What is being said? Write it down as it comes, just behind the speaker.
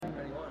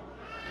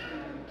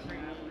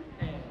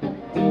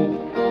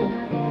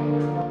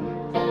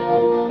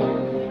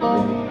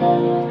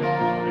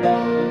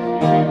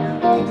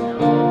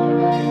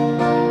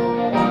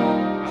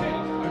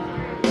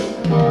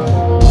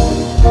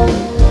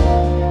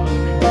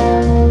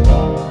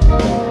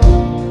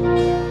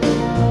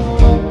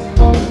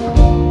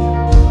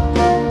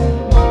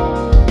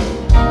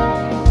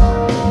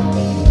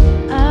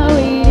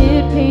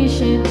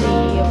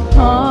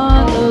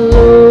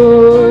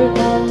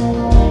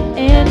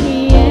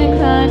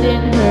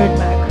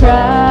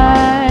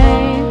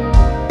cried.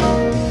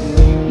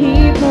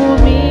 He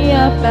pulled me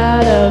up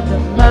out of the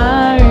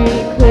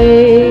miry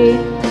clay.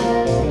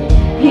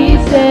 He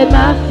set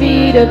my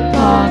feet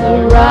upon the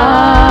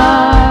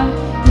rock.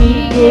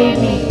 He gave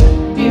me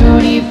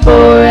beauty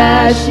for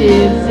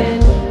ashes and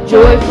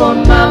joy for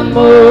my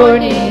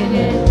mourning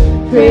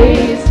and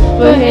praise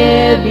for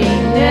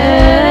heaviness.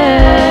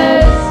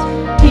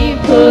 He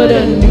put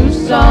a new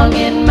song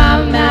in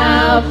my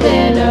mouth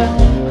and a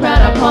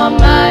crown upon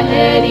my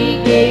head.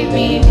 He gave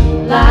me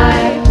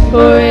life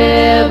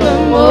forevermore.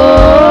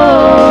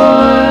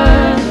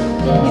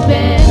 He's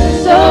been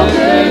so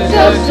good,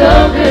 so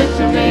good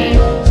to me.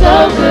 So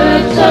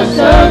good,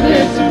 so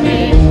good to me.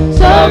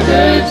 So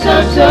good, so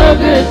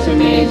good to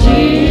me,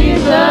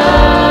 Jesus.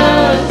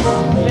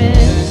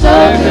 Been so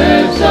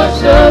good,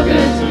 so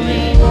good to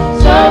me.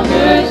 So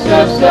good, so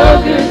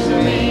good to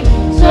me.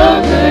 So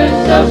good,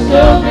 so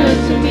good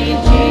to me,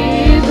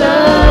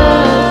 Jesus.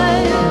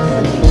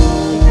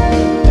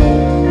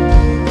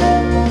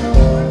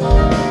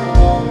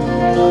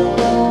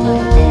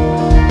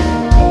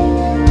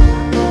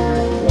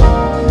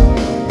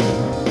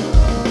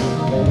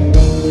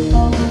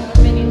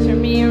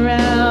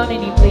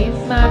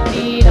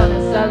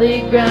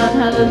 Solid ground,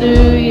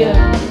 hallelujah,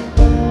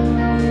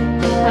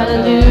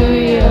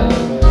 hallelujah.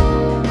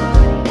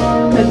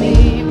 Cause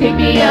he picked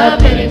me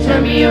up and he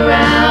turned me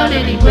around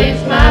and he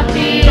placed my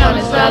feet on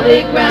a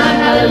solid ground,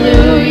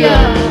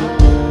 hallelujah,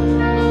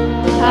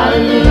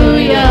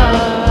 hallelujah.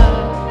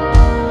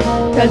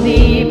 Cause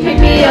he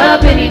picked me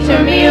up and he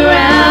turned me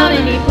around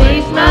and he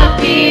placed my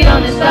feet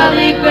on a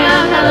solid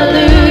ground,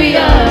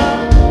 hallelujah,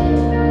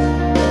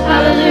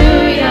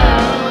 hallelujah.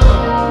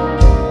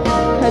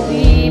 Cause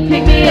he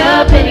picked me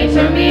up and he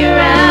turned me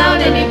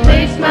around and he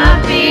placed my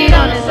feet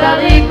on a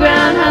solid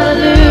ground.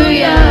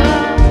 Hallelujah,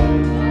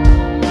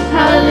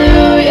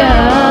 hallelujah.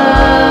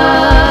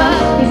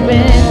 He's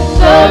been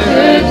so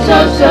good, so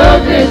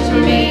good to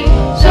me.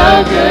 So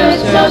good,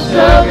 so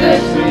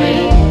good to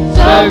me.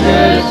 So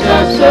good,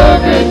 so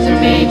good to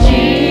me,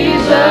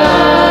 Jesus.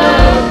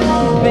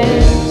 He's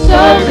been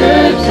so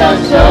good,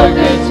 so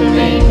good to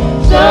me.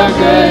 So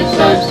good,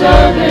 so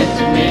good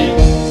to me.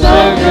 So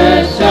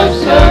good, so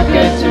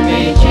good to me,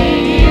 Jesus.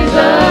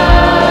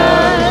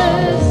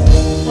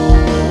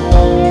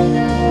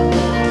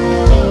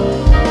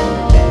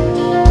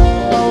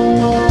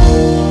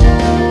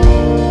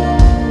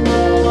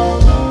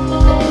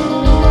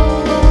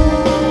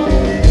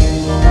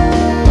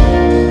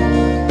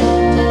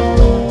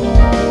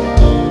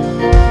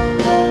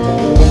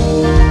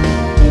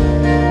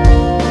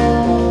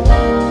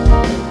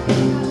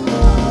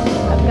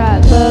 I've got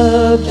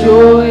love,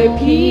 joy,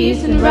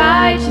 peace, and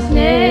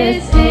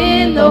righteousness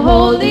in the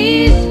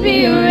Holy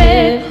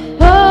Spirit.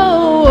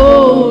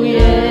 Oh,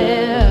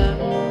 yeah.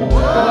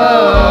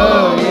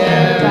 Oh,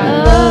 yeah. Got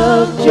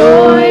love,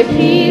 joy,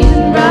 peace,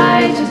 and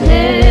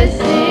righteousness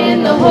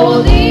in the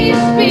Holy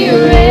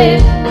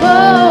Spirit.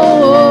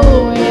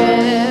 Oh,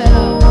 yeah.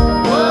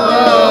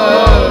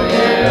 Oh,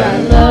 yeah. Got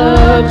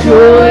love,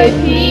 joy,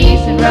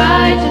 peace, and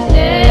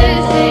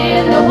righteousness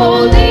in the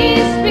Holy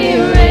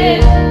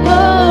Spirit.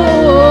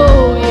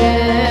 Oh,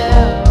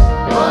 yeah.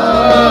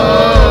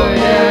 Oh,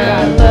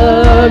 yeah.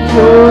 Love,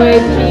 joy,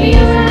 peace,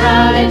 and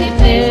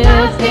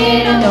righteousness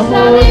in the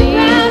Holy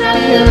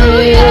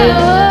Spirit.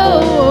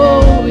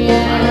 Oh, yeah.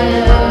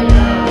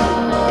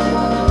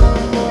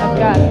 I've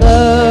got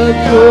love,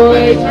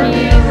 joy, peace,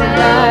 and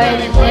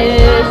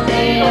righteousness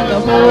in the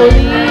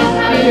Holy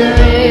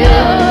Spirit.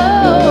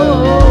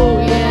 Oh,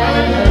 yeah.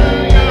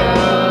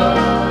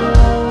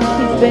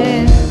 He's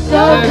been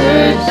so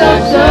good, so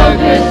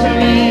good to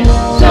me.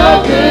 So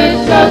good,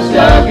 so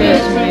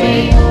good to me.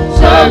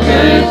 So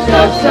good,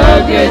 so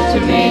good to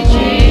me,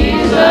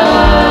 Jesus.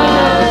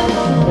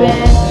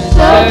 Been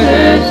so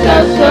good, so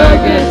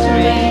good to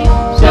me.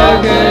 So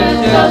good,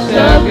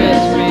 so good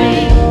to me.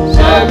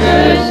 So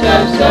good,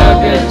 so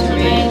good to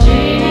me,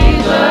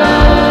 Jesus.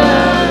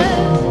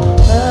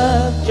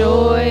 Love,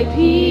 joy,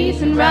 peace,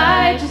 and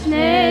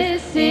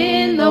righteousness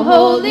in the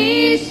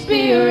Holy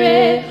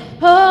Spirit.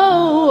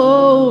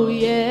 Oh,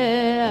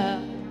 yeah.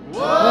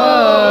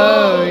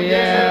 Oh,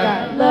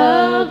 yeah. Got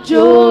love,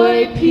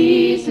 joy,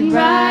 peace, and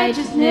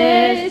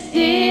righteousness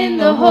in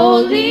the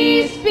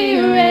Holy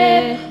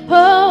Spirit.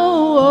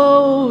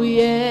 Oh,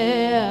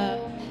 yeah.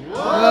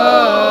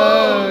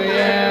 Oh,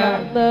 yeah.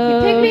 He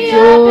picked me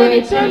up and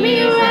he turned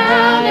me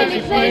around and he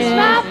placed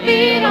my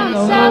feet on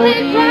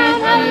solid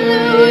ground.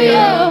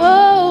 Hallelujah.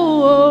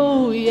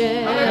 Oh,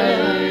 yeah.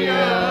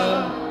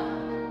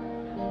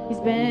 He's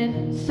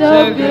been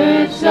so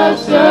good, so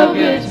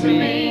good to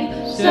me.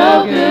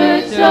 So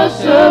good,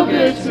 so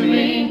good to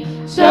me.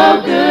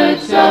 So good,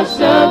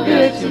 so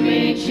good to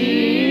me,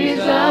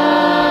 Jesus.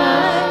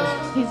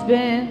 He's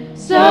been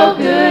so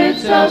good,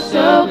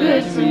 so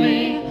good to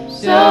me.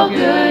 So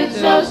good,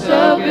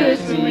 so good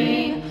to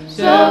me.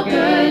 So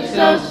good,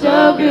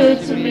 so good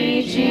to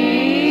me,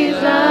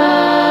 Jesus.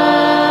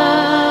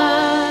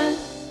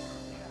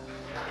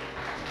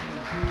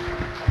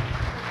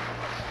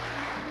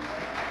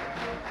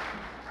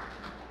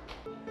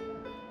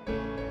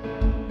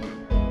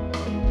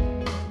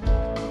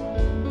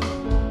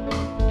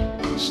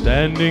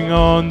 standing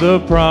on the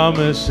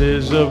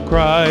promises of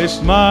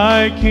Christ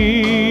my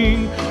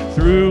King.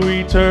 Through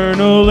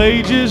eternal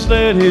ages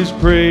let his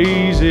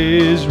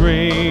praises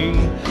ring.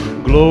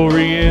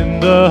 Glory in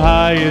the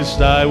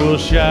highest I will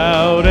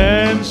shout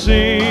and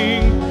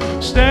sing,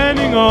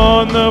 standing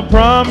on the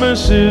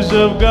promises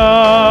of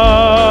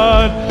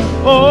God.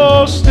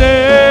 Oh,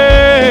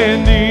 standing,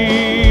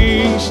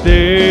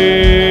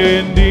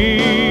 standing,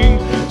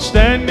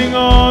 standing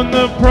on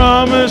the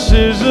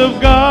promises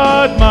of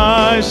God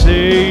my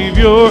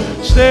Savior.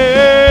 Standing,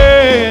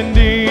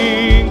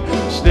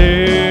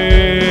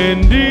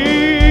 standing,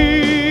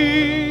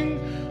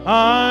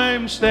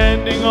 I'm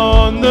standing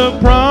on the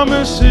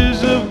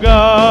promises of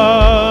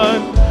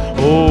God.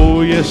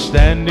 Oh, yes,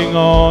 standing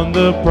on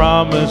the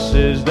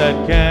promises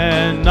that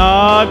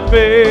cannot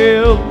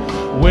fail.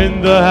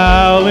 When the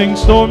howling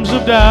storms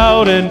of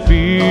doubt and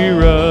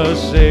fear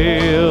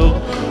assail,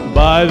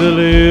 by the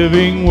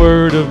living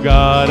word of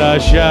God I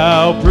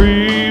shall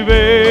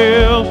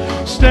prevail.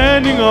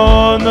 Standing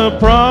on the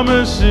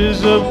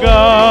promises of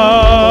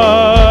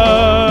God.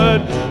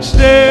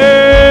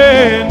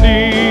 Standing,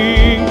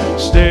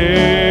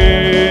 standing,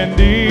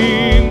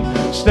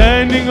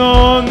 standing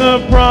on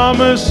the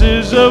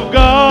promises of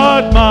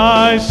God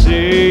my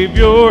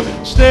Savior.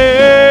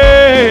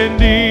 Standing,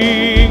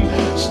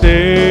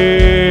 standing,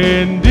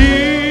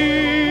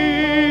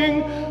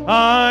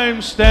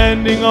 I'm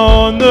standing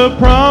on the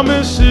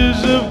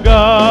promises of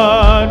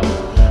God.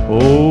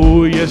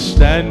 Oh, yes,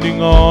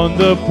 standing on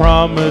the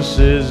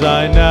promises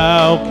I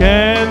now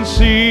can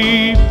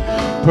see.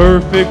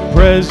 Perfect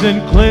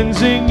present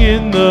cleansing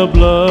in the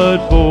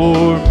blood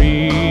for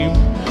me.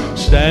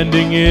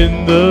 Standing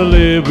in the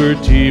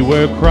liberty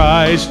where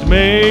Christ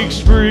makes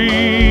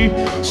free.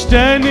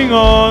 Standing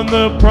on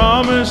the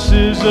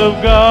promises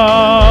of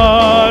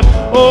God.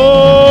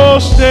 Oh,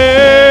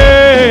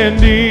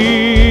 standing,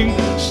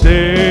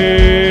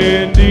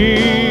 standing,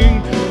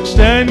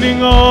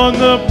 standing on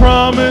the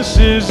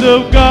promises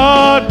of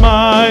God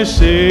my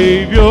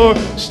Savior.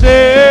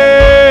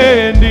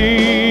 Standing,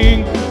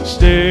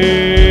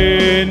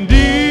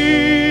 standing,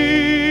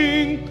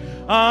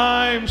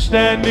 I'm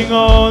standing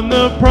on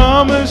the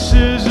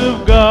promises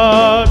of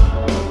God.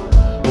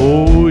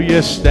 Oh,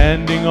 yes,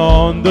 standing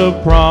on the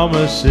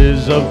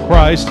promises of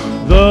Christ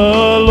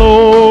the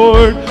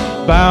Lord,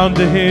 bound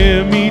to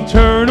him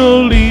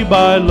eternally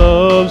by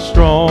love's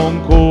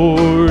strong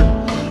cord,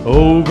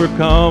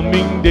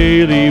 overcoming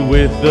daily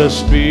with the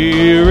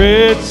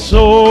Spirit's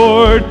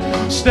sword,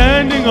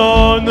 standing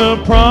on the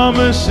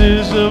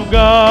promises of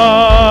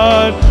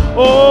God.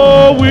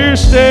 Oh, we're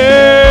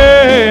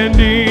standing,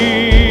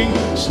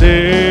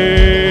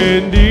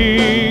 standing,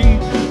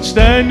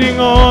 standing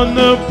on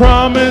the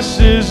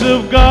promises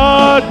of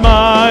God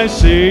my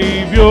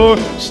Savior.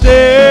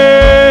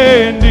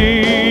 Standing,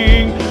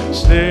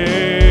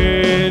 standing,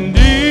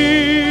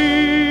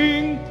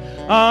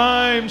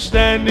 I'm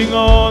standing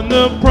on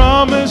the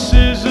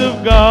promises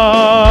of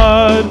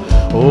God.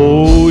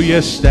 Oh,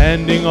 yes,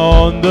 standing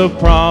on the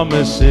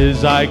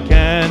promises I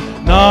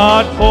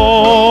cannot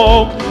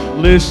fall,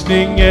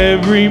 listening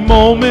every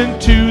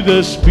moment to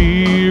the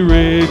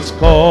Spirit's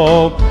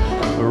call,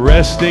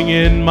 resting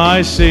in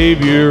my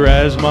Savior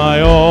as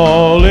my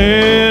all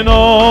in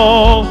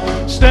all,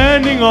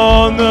 standing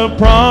on the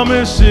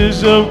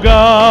promises of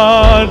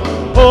God.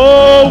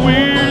 Oh,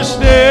 we're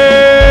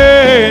standing,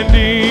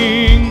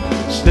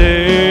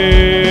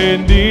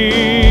 standing,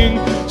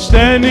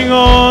 standing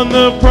on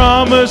the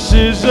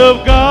promises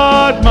of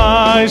God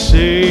my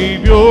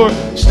Savior.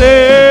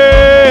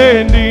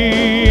 Standing,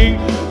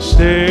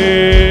 standing,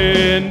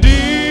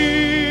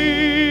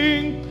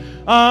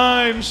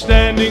 I'm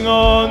standing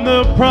on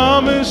the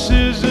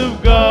promises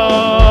of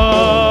God.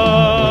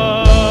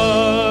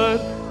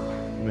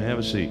 You may have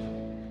a seat.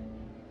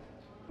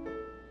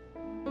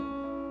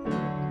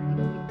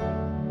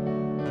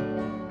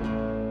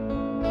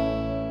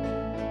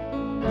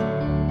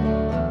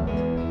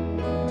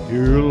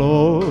 Dear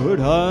Lord,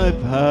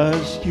 I've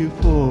asked you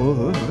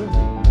for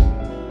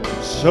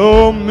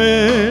so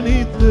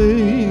many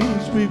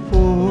things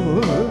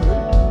before,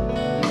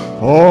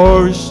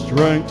 for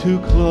strength to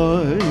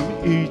climb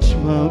each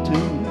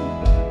mountain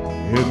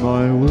in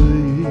my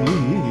way.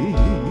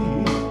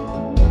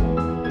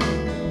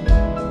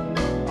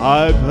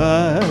 I've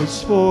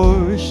asked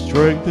for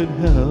strength and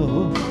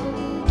health.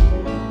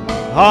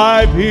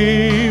 I've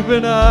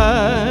even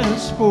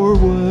asked for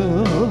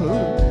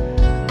wealth.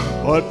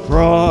 But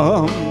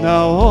from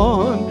now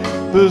on,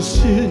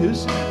 this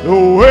is the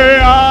way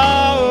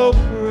I'll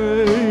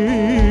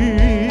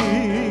pray.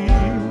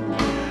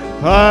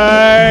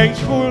 Thanks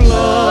for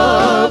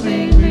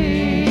loving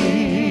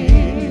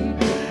me.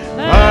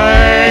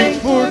 Thanks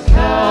for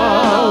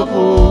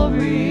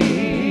Calvary.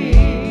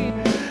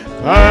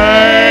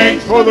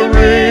 Thanks for the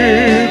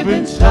rib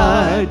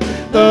inside,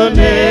 the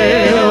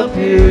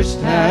nail-pierced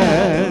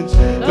hands,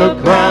 the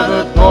crown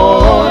of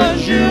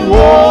thorns you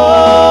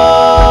wore.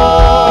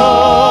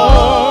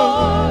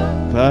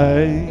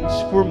 Thanks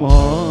for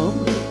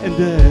Mom and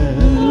Dad,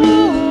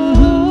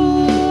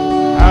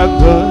 and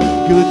the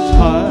good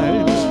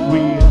times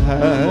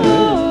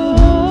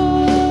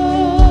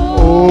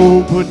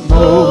but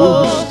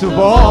most of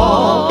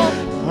all,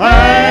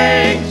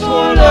 thanks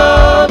for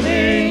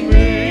loving me.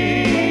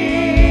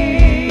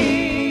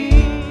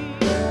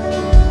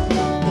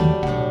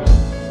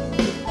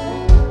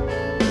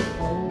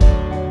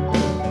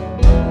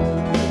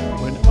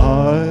 When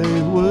I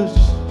was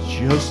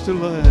just a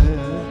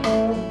lad,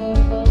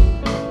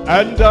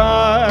 and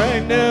I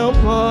knelt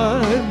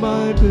by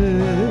my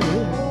bed,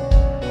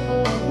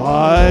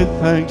 my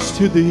thanks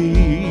to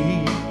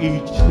thee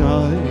each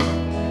night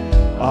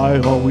I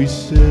always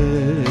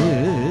said,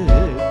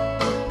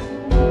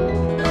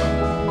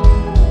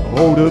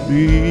 oh, to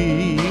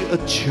be a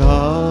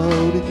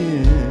child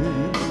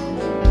again,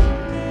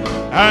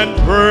 and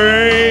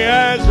pray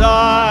as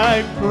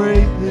I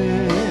prayed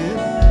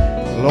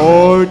then.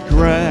 Lord,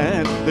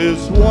 grant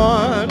this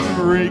one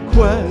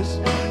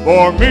request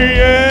for me,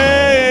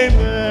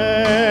 amen.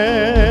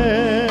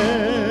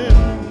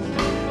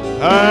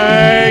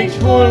 Thanks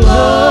for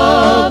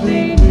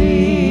loving me.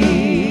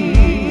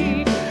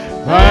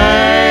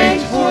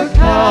 Thanks for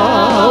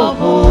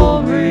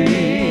Calvary.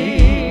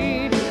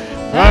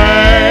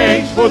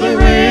 Thanks for the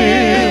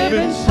rib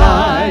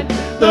inside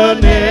the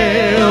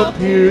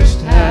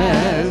nail-pierced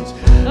hands,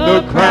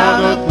 the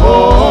crown of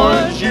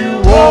thorns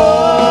you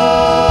wore.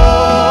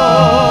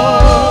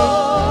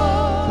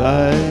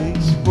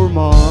 Thanks for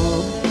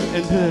Mom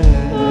and Dad,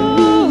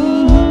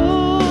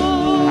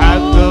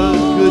 and the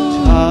good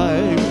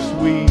times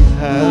we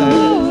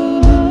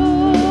had.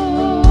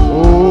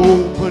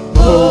 Oh, but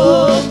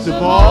most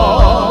of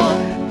all,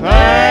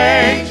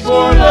 thanks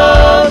for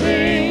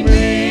loving me.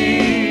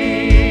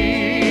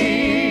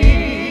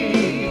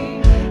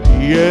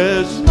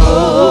 Yes,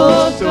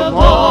 most of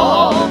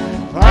all,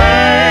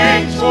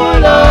 thanks for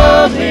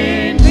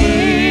loving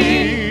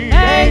me.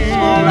 Thanks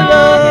for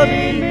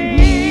loving me.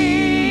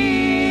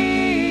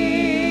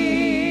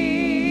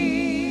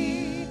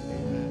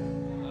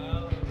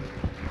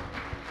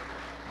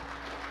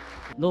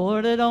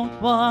 Lord, I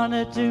don't want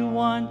to do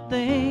one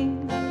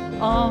thing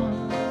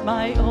on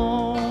my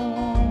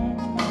own.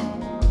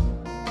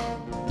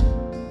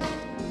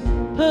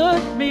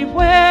 Put me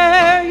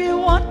where you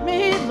want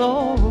me,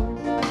 Lord.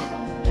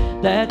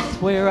 That's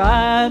where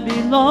I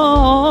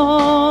belong.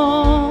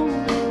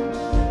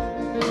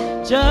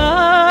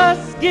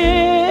 Just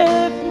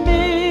give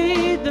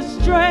me the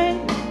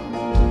strength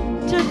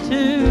to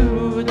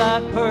do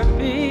thy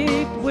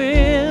perfect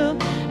will.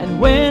 And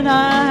when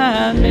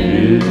I'm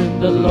in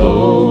the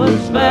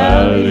lowest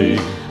valley,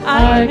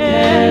 I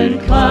can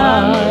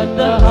climb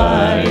the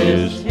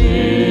highest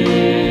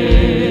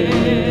hill.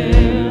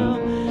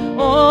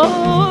 Oh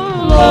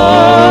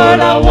Lord,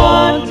 I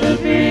want to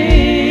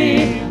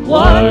be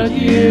what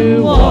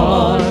you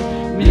want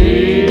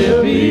me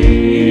to be.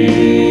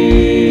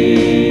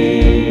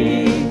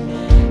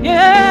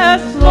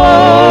 Yes,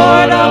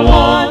 Lord, I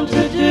want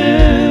to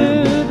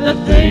do the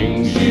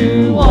things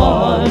you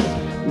want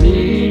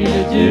me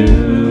to do.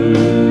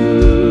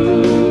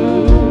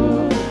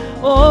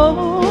 Oh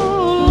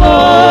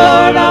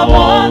Lord, I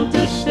want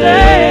to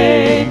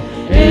stay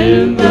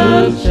in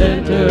the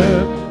center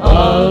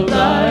of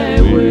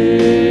thy will.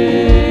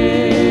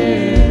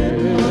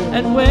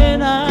 And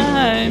when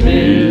I'm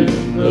in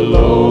the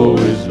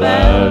lowest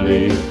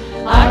valley,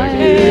 I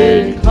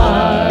can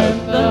climb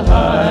the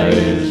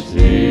highest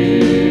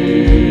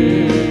hill.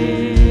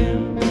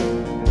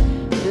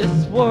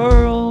 This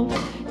world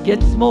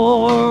gets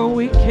more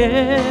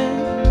wicked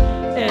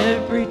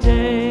every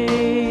day.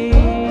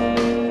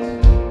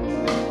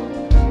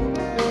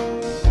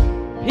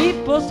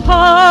 People's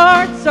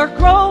hearts are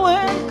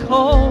growing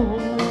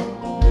cold,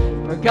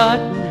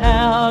 forgotten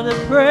how to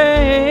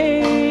pray.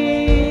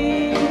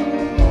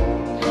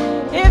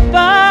 If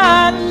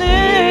I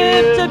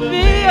live to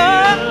be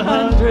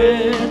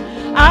 100,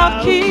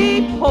 I'll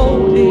keep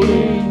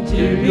holding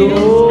to his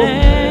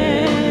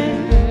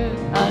hand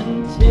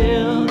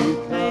until he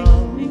takes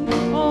me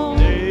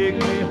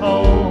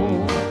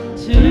home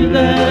to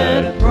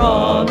that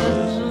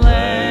promised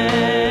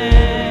land.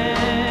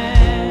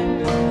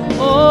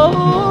 Oh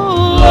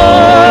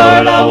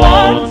Lord, I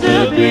want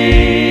to be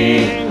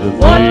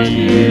what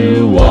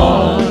you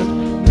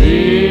want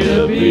me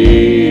to be.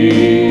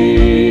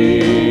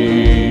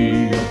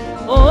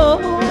 Oh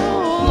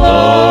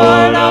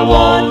Lord, I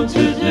want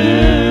to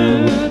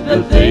do the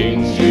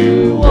things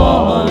you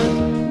want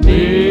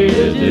me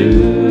to do.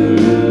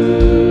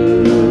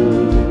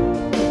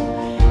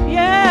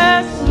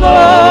 Yes,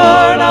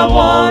 Lord, I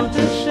want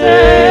to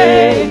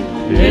stay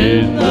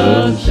in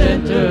the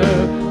center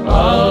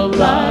of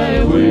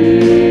thy will.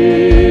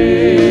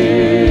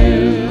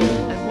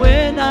 And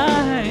when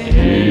I'm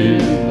in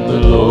the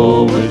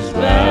lowest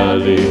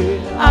valley,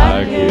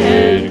 I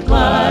can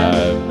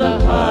climb the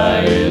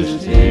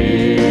highest hill.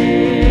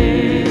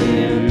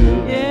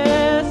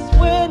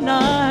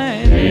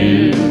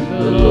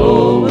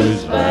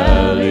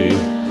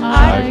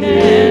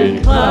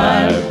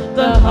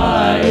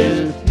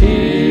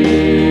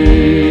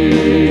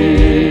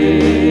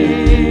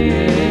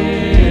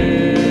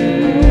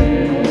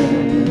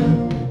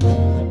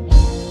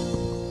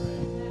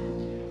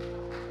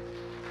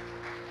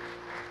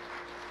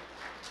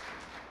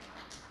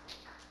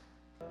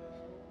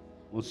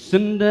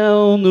 Send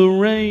down the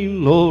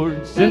rain,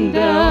 Lord. Send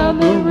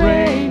down the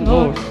rain,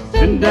 Lord.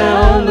 Send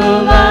down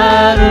the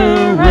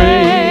latter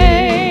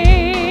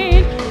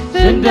rain.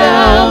 Send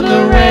down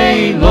the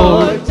rain,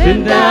 Lord.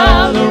 Send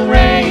down the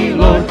rain,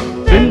 Lord.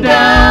 Send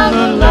down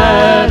the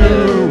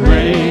latter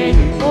rain.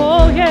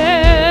 Oh,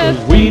 yes.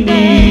 'Cause we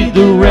need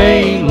the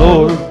rain,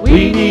 Lord.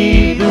 We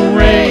need the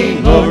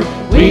rain, Lord.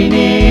 We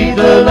need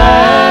the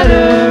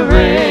latter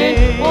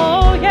rain.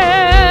 Oh,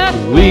 yes.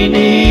 We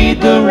need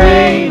the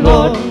rain,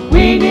 Lord.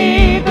 We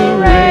need the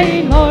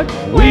rain, Lord.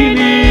 We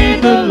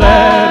need the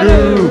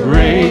latter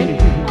rain.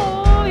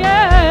 Oh,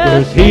 yes.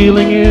 There's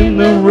healing in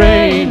the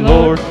rain,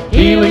 Lord.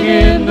 Healing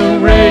in the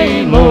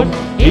rain, Lord.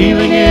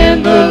 Healing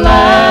in the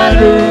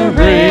latter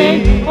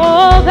rain.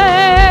 Oh,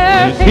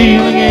 there's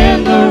Healing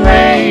in the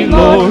rain,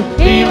 Lord.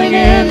 Healing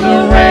in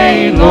the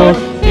rain, Lord.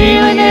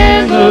 Healing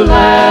in the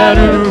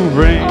latter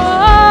rain.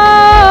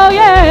 Oh,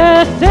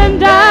 yes. Send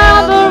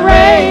down the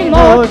rain,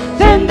 Lord.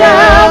 Send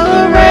down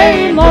the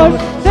rain, Lord.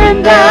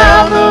 Send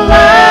down the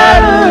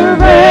latter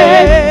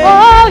rain.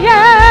 Oh,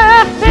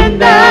 yes. Send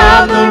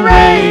down the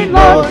rain,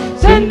 Lord.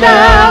 Send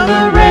down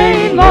the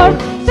rain, Lord.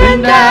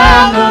 Send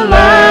down the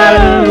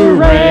latter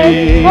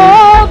rain.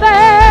 Oh,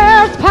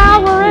 there's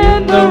power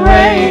in the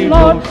rain,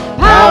 Lord.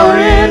 Power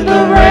in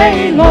the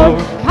rain, Lord.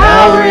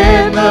 Power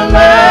in the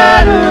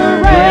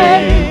latter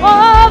rain.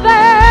 Oh,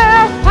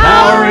 there's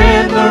power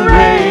in the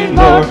rain,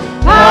 Lord.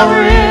 Power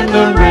in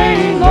the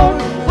rain, Lord.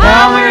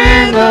 Power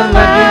in the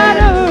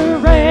latter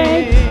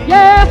rain.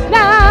 Yes,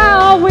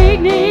 now we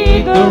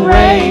need the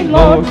rain,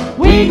 Lord.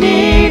 We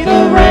need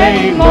the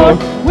rain, Lord.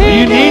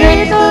 We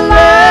need the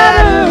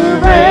latter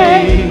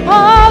rain.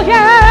 Oh,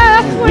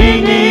 yes, we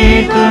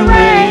need the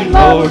rain,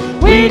 Lord.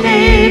 We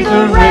need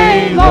the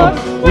rain, Lord.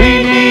 We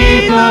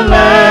need the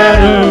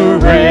latter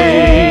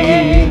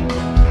rain.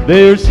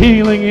 There's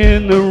healing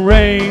in the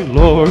rain,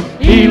 Lord.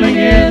 Healing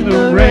in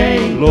the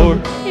rain, Lord.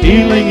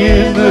 Healing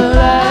in the...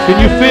 Can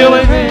you feel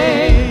it?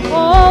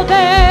 Oh,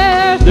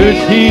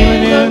 There's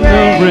healing in the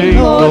rain,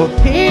 Lord.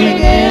 Healing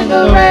in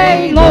the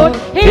rain, Lord.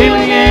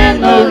 Healing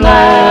in the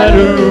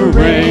latter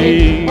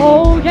rain.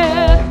 Oh,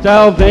 yes.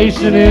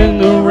 Salvation in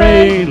the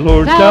rain,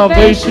 Lord.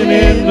 Salvation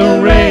in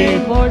the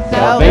rain. Lord.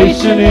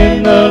 Salvation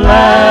in the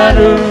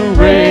latter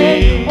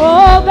rain.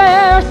 Oh,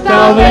 there's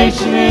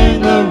Salvation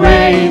in the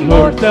rain,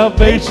 Lord.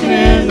 Salvation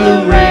in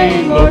the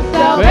rain, Lord.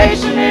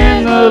 Salvation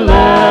in the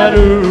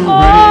latter rain.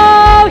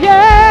 Oh,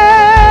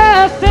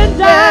 yes. Send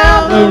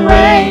down The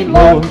rain,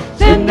 Lord.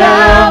 Send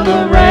down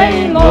the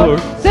rain, Lord.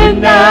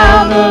 Send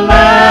down the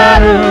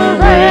latter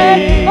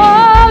rain.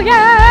 Oh,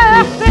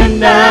 yes. Send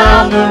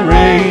down the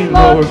rain,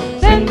 Lord.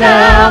 Send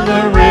down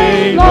the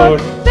rain,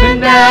 Lord.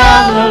 Send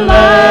down the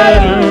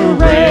latter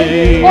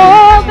rain.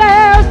 Oh,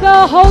 there's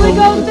the Holy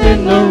Ghost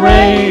in the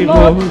rain,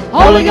 Lord.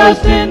 Holy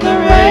Ghost in the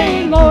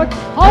rain, Lord.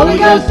 Holy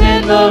Ghost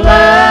in the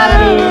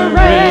latter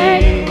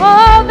rain.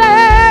 Oh,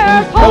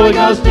 there's Holy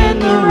Ghost in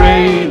the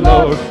rain,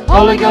 Lord.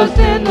 Holy Ghost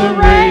in the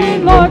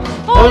rain, Lord.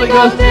 Holy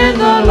Ghost in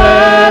the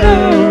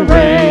latter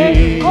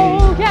rain.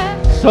 Oh,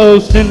 yes. So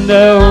send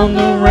down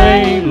the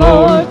rain,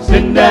 Lord.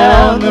 Send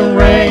down the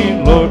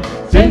rain, Lord.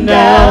 Send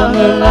down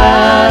the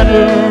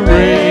latter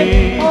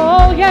rain.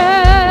 Oh,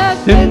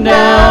 yes. Send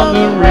down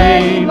the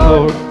rain,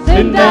 Lord.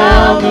 Send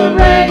down the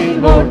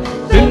rain, Lord.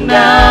 Send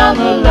down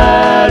the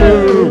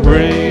latter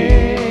rain.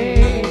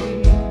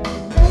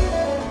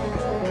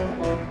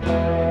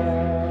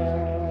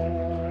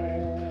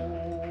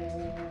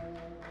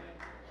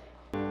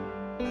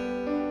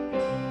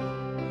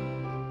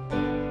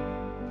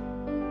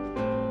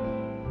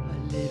 A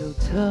little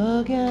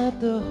tug at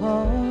the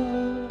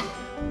heart,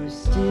 or a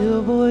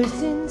still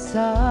voice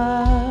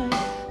inside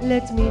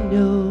lets me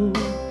know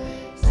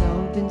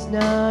something's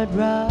not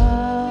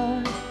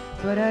right,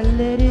 but I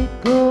let it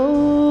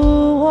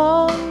go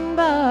on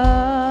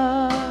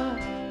by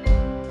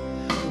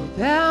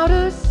without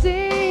a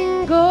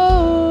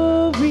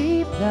single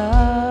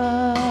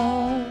reply.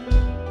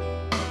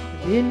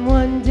 Then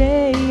one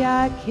day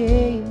I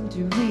came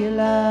to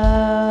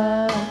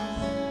realize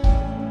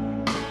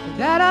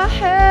that I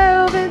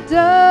haven't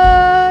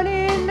done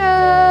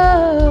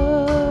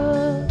enough.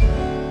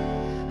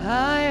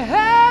 I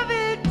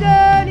haven't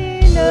done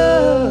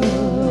enough,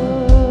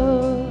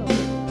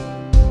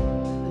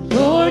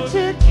 Lord,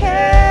 to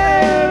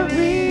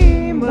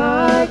carry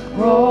my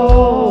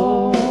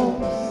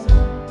cross,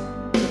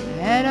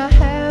 and I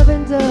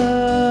haven't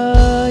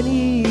done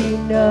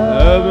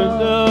enough. Haven't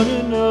done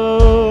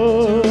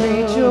enough to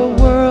reach a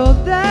world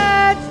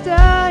that's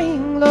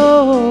dying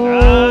low.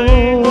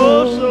 Dying oh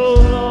so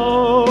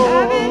low.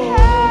 Haven't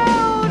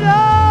held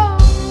on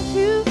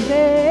to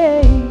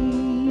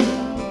faith.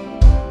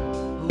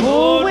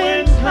 Oh,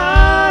 when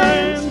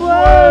times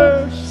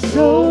were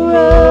so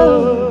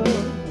rough,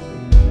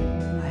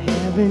 I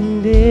haven't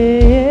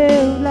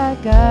lived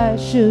like I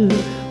should,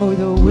 or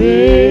the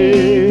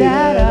way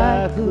that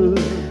I could.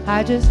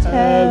 I just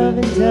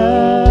haven't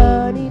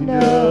done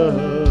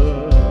enough.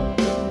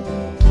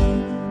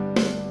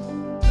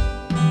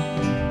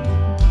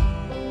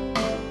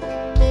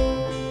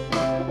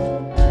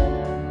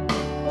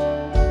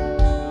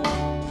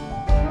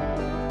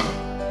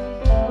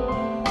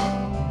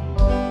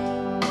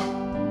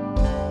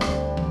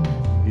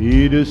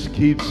 He just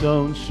keeps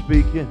on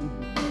speaking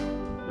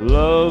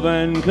love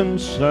and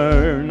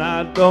concern.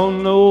 I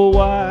don't know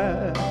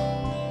why.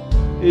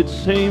 It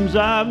seems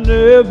I've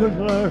never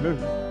learned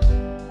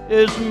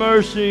His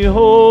mercy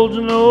holds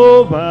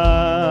no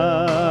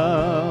bound.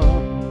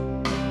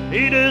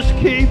 He just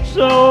keeps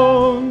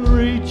on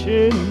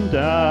reaching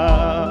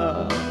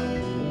down.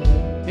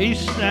 He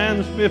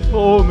stands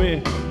before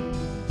me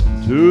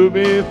to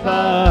be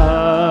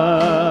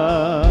found.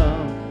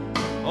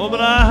 Oh,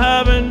 but I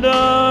haven't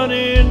done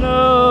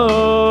enough.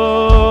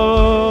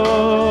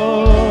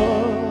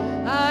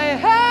 I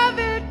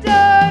haven't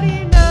done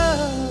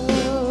enough,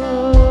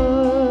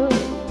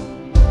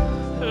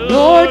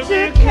 Lord,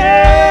 to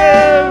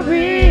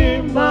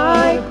carry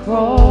my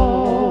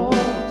cross,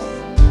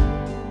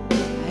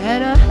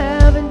 and I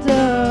haven't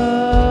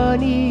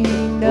done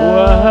enough.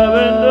 Oh, I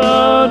haven't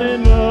done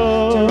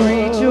enough to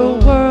reach a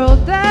world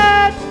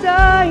that's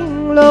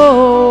dying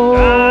low.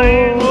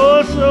 Dying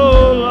for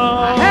so long.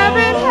 I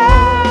haven't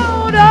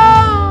held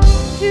on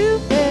to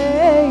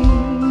faith.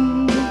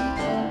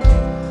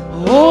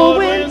 Oh,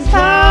 when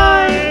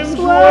times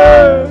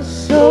were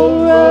so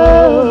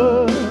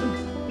rough,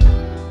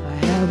 I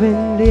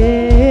haven't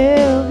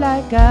lived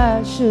like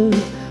I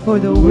should, or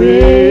the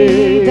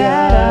way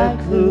that I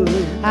could.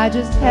 I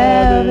just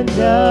haven't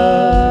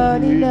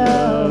done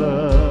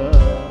enough.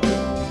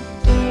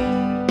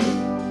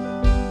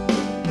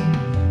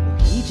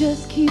 He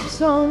just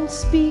keeps on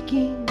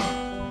speaking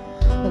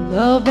the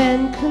love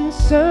and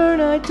concern.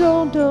 I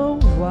don't know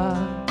why,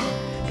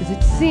 'cause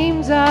it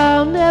seems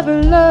I'll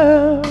never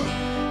learn.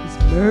 His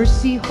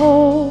mercy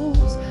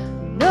holds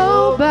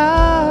no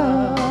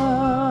bounds.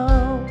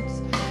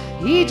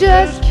 He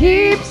just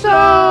keeps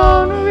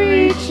on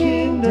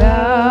reaching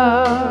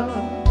down,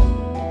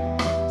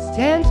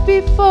 stands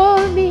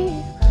before me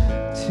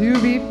to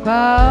be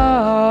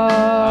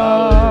found.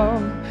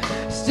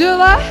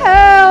 Still I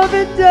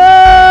haven't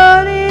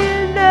done enough.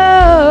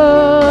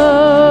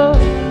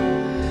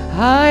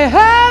 I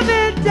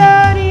haven't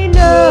done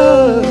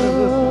enough,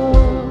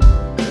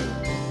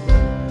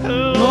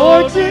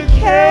 Lord, to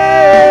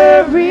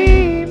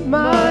carry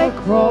my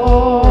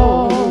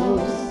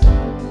cross,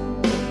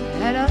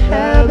 and I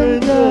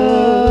haven't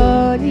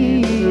done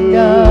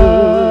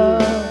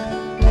enough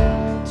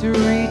to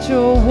reach a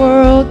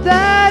world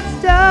that's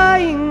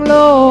dying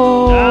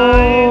low.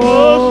 Dying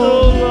for so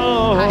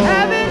long. I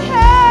haven't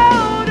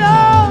held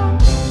on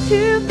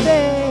to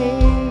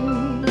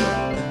faith.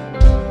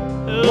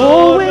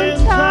 Oh, when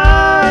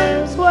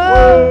times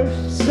were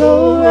so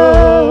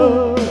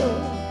rough,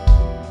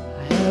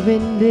 I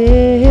haven't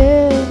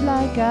lived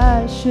like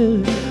I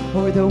should,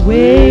 or the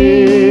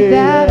way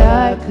that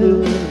I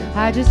could.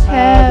 I just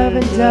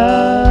haven't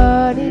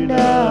done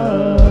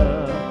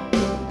enough.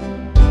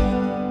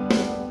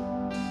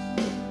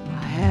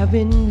 I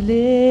haven't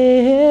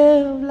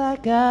lived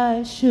like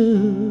I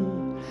should,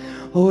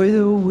 or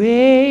the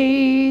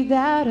way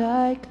that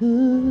I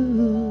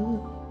could.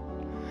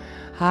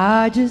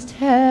 I just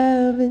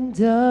haven't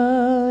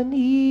done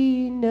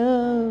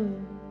enough.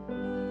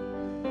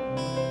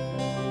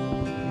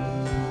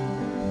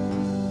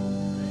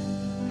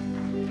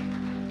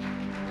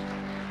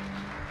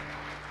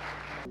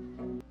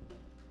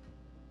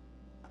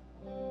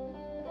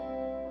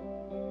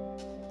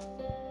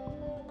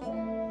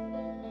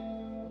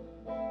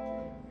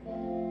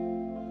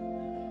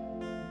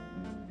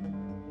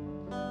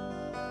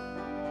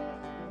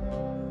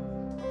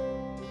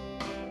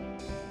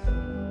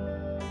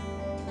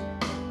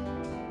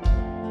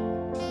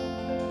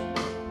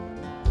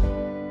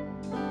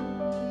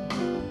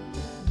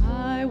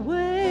 My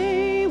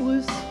way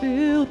was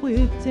filled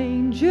with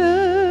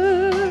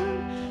danger.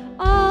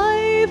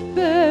 I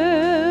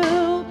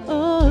felt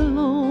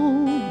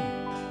alone.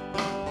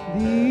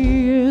 The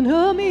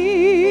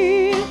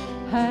enemy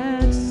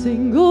had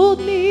singled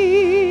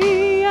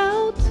me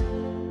out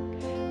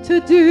to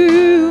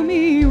do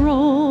me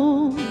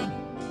wrong.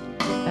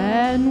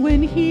 And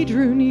when he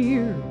drew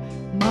near,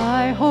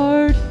 my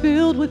heart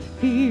filled with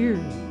fear.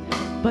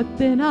 But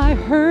then I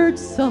heard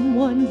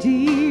someone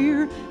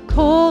dear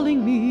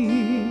calling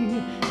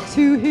me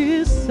to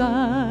his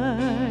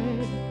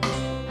side,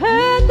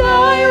 and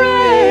I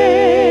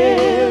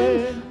ran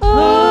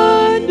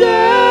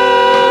under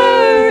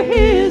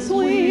his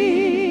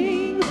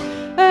wings,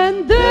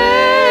 and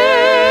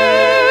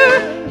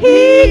there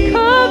he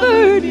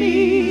covered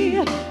me,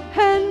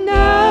 and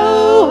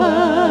now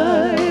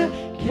I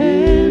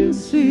can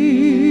sing.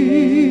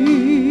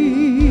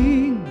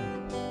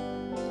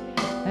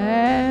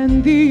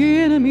 And the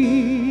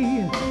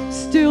enemy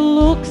still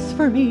looks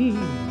for me,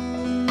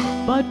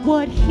 but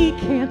what he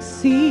can't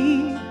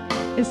see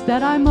is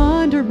that I'm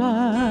under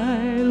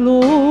my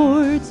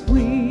Lord's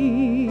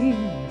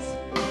wings.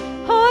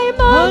 I'm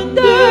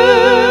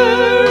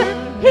under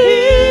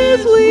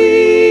his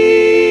wings.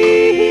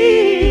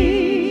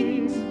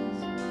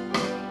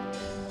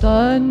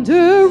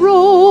 Thunder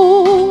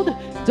rolled,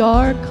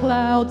 dark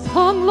clouds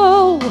hung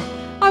low.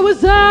 I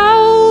was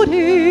out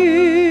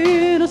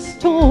in a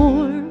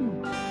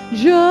storm,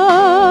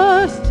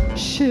 just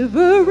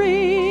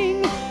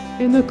shivering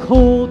In the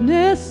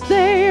coldness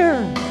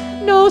there,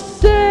 no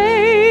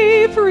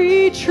safe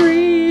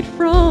retreat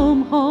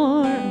from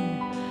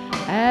harm.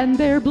 And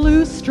there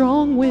blew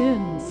strong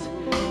winds.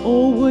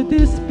 Oh, would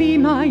this be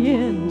my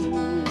end?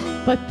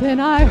 But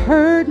then I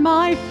heard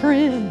my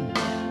friend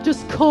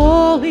just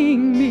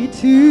calling me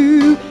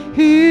to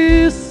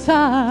his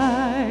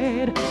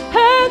side.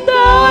 And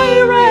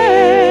I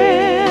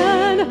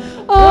ran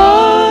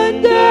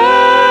under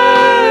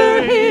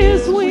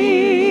his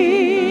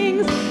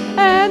wings.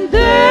 And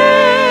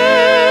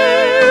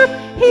there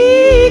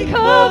he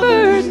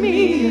covered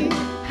me.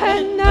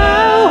 And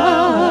now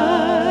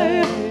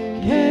I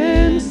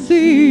can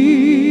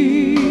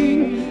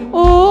sing.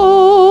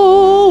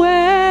 Oh,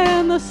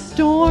 and the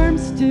storm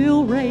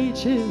still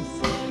rages,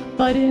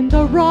 but in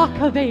the rock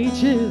of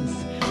ages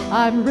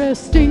I'm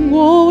resting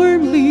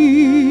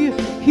warmly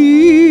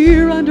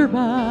here under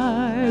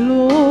my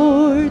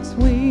Lord's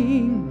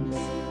wings.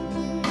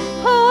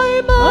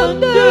 I'm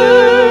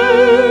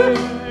under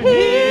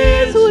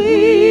his wings.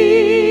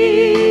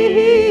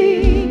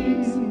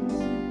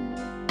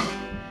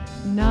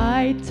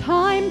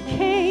 Nighttime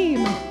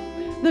came,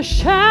 the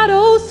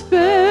shadows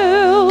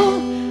fell.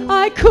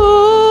 I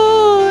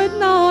could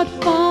not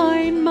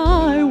find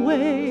my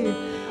way.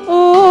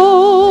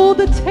 Oh,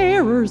 the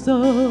terrors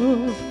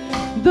of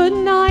the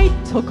night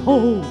took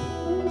hold.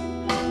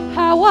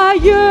 How I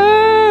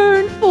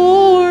yearned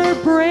for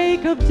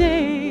break of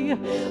day.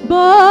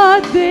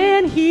 But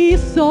then he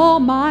saw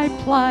my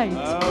plight,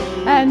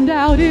 and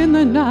out in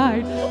the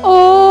night,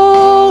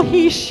 oh,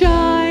 he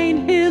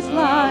shined his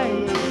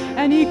light,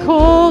 and he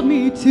called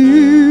me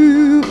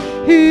to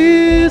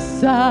his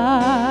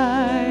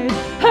side.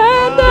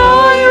 And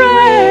I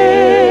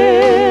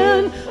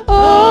ran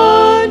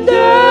under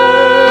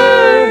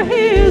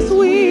his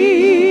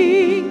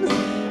wings,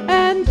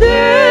 and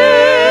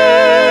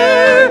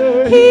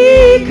there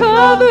he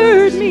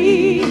covered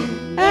me,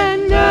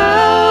 and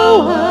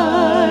now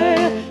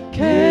I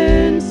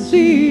can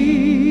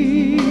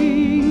sing.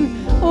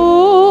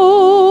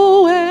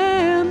 Oh,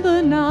 and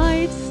the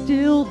night's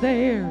still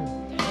there,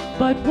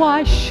 but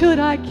why should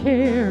I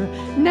care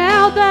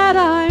now that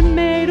I'm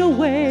made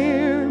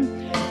aware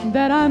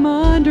that I'm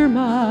under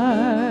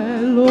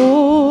my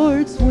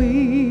Lord's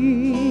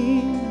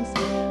wings?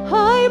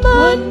 I'm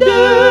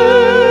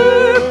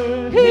under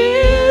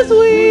his wings.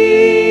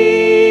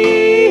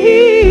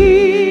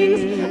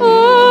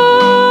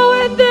 Oh,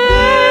 and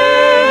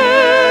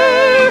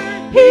there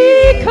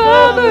he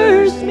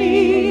covers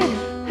me,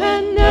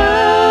 and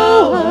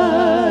now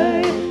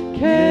I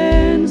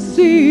can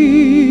sing.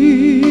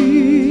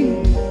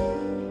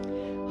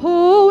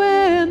 Oh,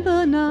 and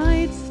the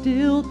night's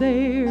still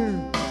there,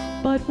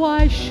 but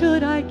why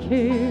should I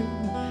care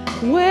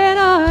when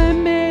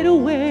I'm made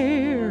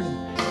aware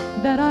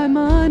that I'm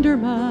under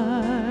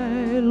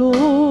my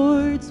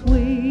Lord's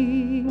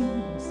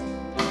wings?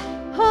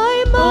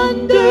 I'm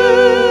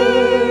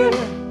under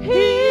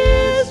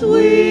his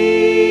wings.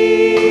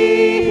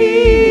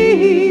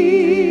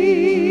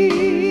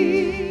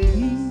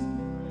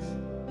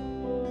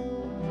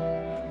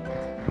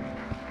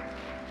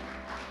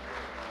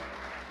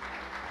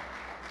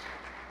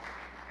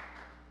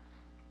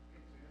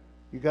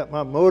 You got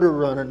my motor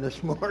running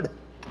this morning.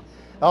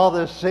 All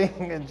this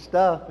singing and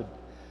stuff.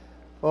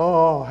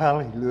 Oh,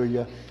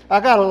 hallelujah. I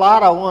got a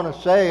lot I want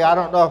to say. I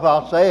don't know if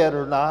I'll say it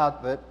or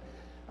not, but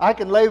I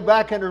can lay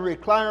back in a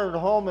recliner at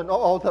home and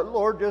oh, the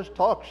Lord just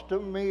talks to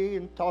me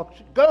and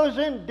goes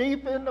in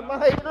deep into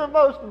my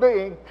innermost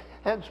being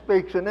and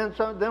speaks. And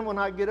then when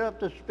I get up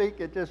to speak,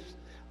 it just,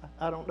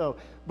 I don't know.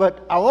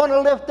 But I want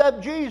to lift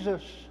up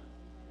Jesus.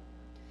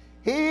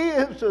 He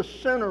is the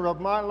center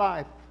of my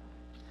life.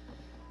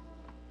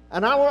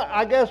 And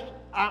I guess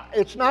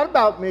it's not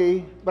about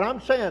me, but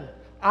I'm saying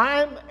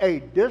I'm a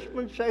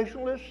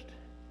dispensationalist.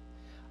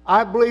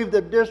 I believe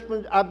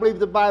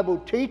the Bible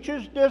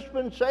teaches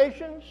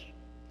dispensations.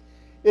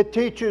 It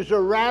teaches a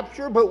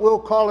rapture, but we'll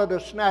call it a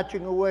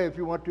snatching away if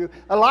you want to.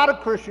 A lot of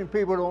Christian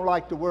people don't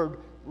like the word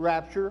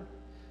rapture,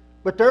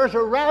 but there's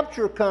a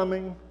rapture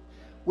coming.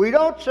 We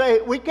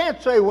can't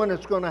say when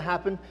it's going to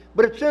happen,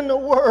 but it's in the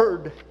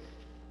Word.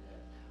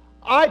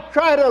 I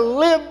try to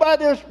live by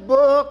this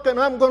book, and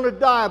I'm going to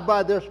die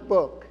by this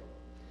book.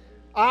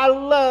 I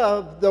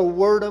love the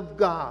Word of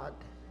God.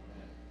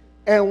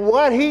 And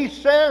what He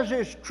says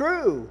is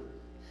true.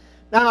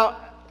 Now,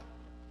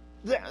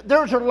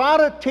 there's a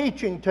lot of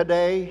teaching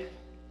today,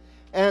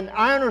 and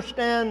I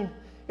understand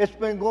it's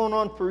been going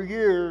on for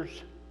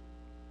years,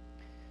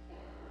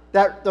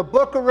 that the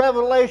book of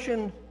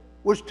Revelation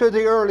was to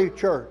the early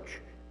church.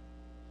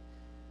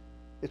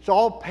 It's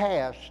all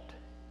past.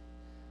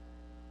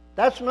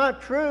 That's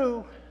not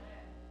true.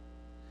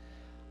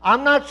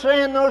 I'm not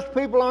saying those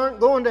people aren't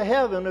going to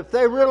heaven if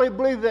they really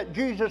believe that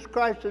Jesus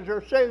Christ is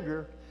their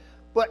Savior.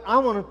 But I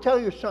want to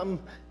tell you something.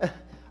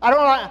 I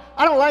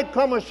don't like to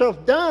call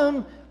myself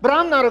dumb, but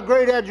I'm not a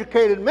great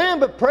educated man.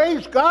 But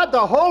praise God,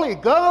 the Holy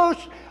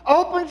Ghost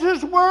opens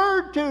His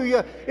Word to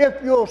you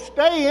if you'll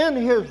stay in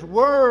His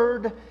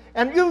Word.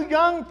 And you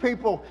young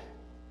people,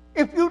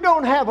 If you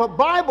don't have a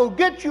Bible,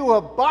 get you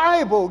a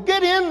Bible.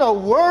 Get in the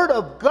Word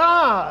of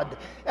God.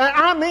 And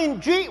I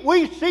mean,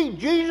 we see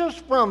Jesus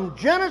from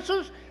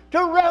Genesis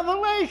to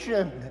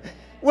Revelation.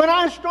 When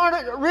I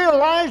started to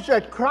realize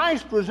that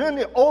Christ was in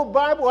the old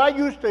Bible, I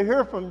used to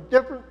hear from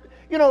different,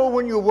 you know,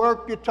 when you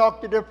work, you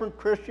talk to different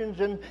Christians.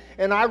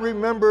 And I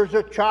remember as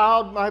a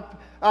child,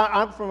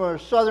 I'm from a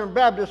Southern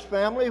Baptist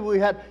family.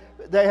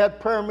 They had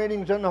prayer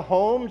meetings in the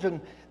homes,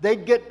 and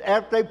they'd get,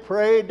 after they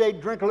prayed,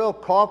 they'd drink a little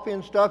coffee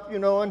and stuff, you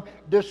know, and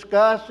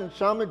discuss, and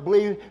some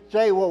would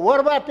say, well, what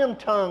about them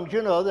tongues?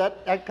 You know,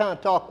 that kind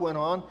of talk went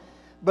on.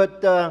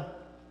 But,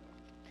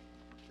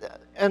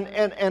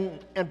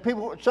 and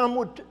people, some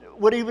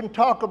would even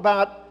talk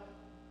about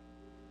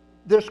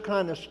this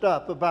kind of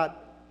stuff, about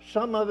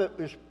some of it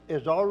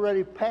is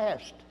already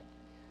past.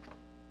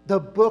 The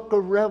book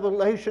of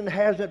Revelation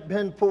hasn't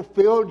been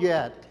fulfilled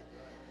yet.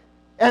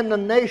 And the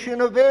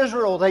nation of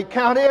Israel, they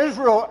count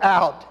Israel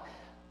out.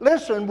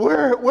 Listen,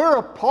 we're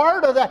a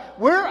part of that.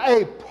 We're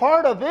a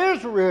part of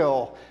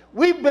Israel.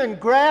 We've been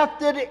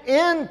grafted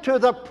into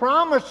the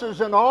promises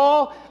and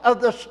all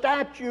of the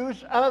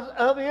statutes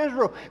of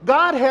Israel.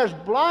 God has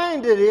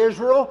blinded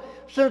Israel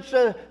since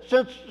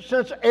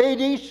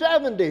AD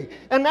 70.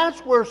 And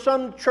that's where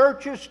some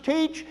churches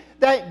teach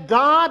that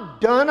God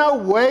done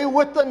away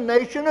with the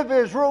nation of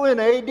Israel in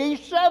AD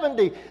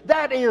 70.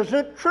 That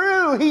isn't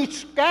true. He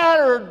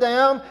scattered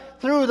them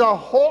through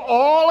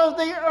all of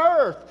the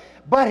earth.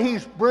 But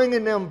He's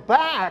bringing them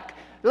back.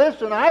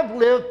 Listen, I've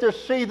lived to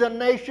see the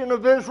nation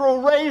of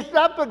Israel raised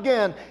up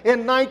again.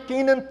 In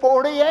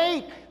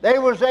 1948, they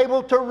was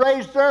able to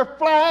raise their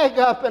flag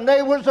up, and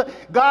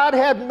God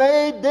had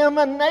made them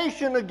a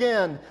nation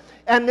again.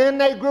 And then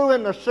they grew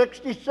in the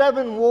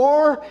 67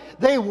 war.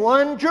 They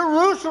won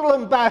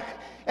Jerusalem back.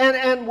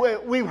 And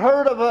we've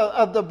heard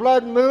of the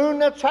blood moon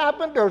that's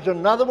happened. There's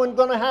another one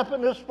going to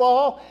happen this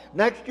fall.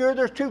 Next year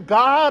there's two.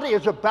 God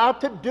is about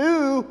to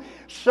do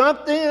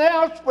something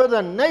else for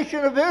the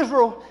nation of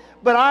Israel.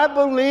 But I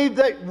believe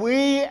that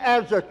we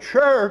as a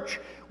church,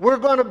 we're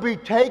going to be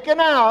taken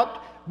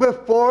out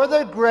before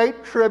the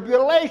great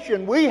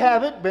tribulation. We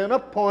haven't been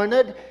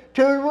appointed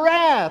to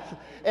wrath.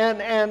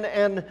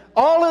 And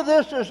all of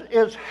this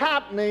is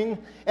happening,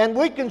 and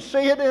we can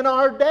see it in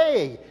our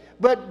day.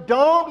 But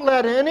don't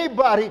let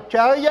anybody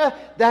tell you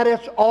that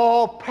it's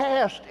all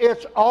past.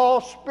 It's all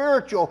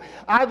spiritual.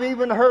 I've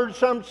even heard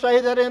some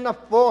say that in the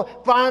full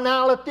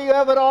finality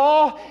of it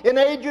all, in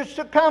ages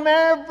to come,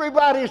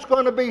 everybody's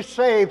going to be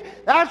saved.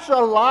 That's a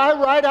lie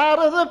right out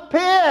of the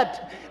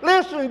pit.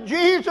 Listen,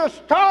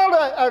 Jesus taught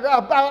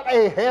about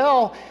a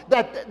hell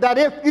that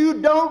if you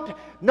don't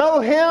know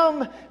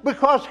Him,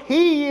 because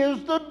He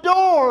is the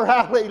door.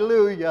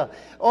 Hallelujah.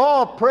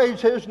 Oh,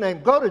 praise His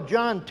name. Go to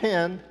John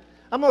 10.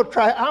 I'm gonna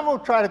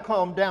try to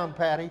calm down,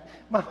 Patty.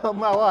 My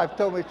wife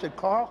told me, she said,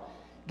 Carl,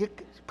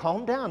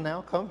 calm down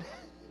now, calm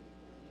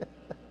down.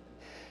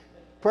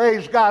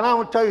 Praise God. I'm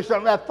gonna tell you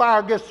something. That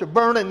fire gets to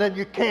burning, then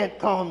you can't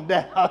calm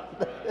down.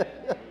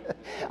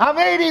 I'm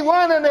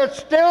 81 and it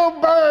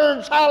still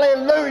burns.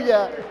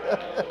 Hallelujah.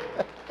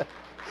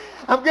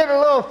 I'm getting a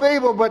little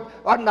feeble, but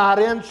I'm not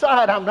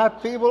inside. I'm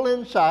not feeble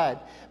inside.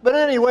 But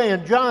anyway,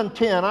 in John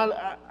 10,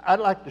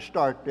 I'd like to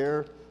start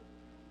there.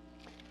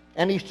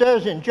 And he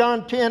says in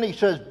John 10, he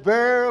says,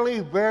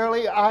 Verily,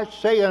 verily, I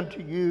say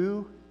unto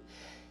you,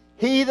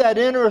 he that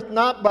entereth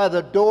not by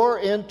the door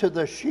into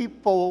the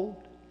sheepfold,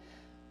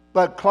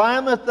 but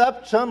climbeth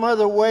up some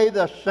other way,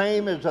 the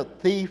same is a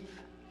thief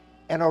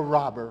and a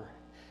robber.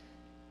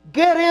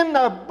 Get in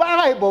the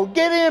Bible,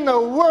 get in the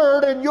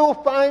Word, and you'll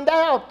find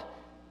out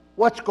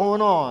what's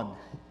going on.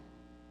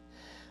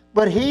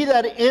 But he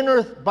that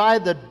entereth by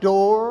the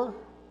door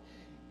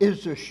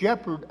is the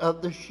shepherd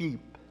of the sheep.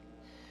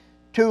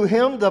 To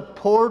him the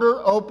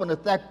porter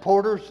openeth. That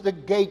porter's the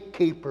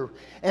gatekeeper.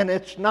 And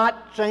it's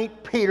not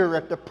St. Peter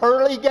at the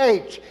pearly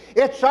gates.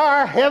 It's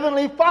our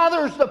Heavenly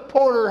Father's the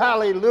porter,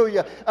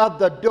 hallelujah, of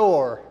the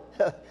door.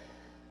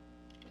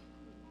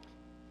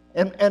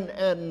 And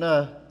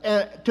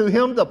to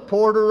him the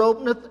porter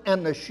openeth,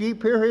 and the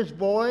sheep hear his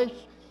voice.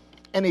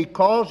 And he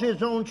calls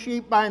his own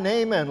sheep by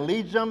name and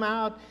leads them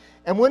out.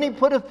 And when he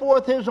putteth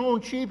forth his own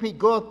sheep, he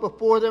goeth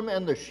before them,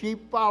 and the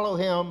sheep follow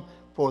him,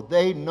 for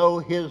they know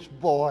his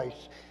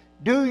voice.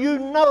 Do you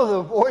know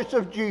the voice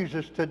of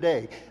Jesus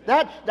today?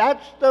 That's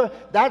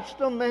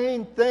the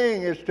main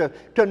thing, is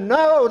to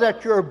know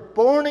that you're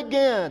born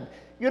again.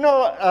 You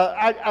know,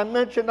 I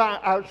mentioned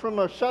I was from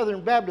a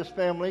Southern Baptist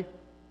family,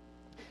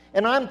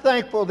 and I'm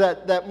thankful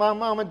that my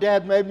mom and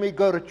dad made me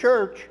go to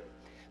church,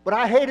 but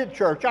I hated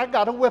church. I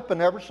got a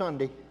whipping every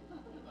Sunday.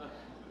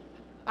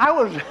 I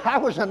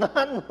was an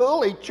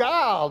unruly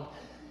child,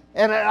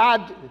 and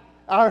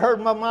I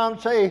heard my mom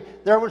say,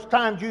 there was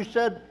times you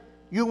said,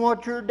 you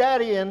want your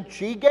daddy, and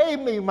she gave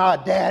me my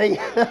daddy.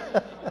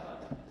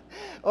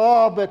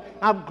 Oh, but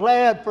I'm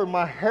glad for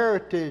my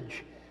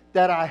heritage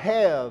that I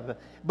have.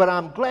 But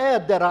I'm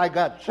glad that I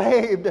got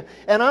saved.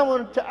 And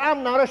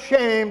I'm not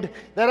ashamed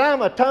that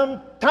I'm a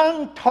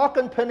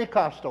tongue-talking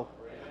Pentecostal.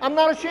 I'm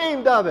not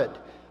ashamed of it.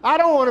 I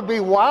don't want to be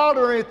wild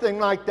or anything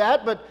like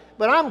that, but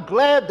I'm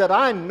glad that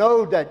I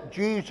know that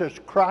Jesus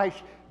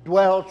Christ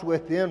dwells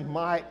within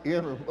my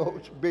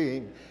innermost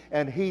being,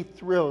 and he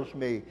thrills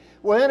me.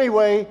 Well,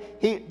 anyway,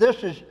 he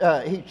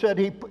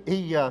said,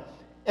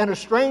 and a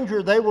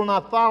stranger they will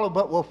not follow,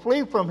 but will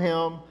flee from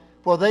him,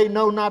 for they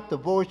know not the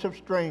voice of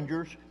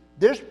strangers.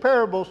 This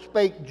parable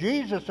spake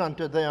Jesus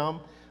unto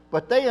them,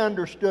 but they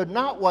understood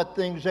not what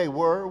things they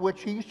were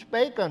which he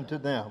spake unto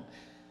them.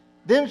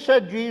 Then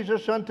said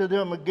Jesus unto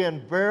them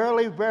again,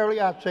 Verily,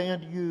 verily, I say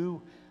unto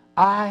you,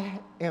 I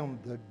am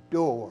the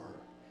door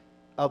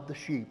of the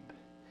sheep.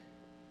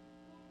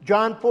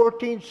 John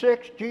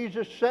 14:6,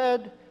 Jesus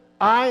said,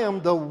 I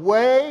am the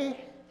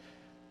way,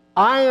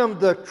 I am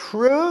the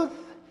truth,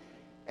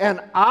 and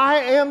I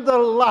am the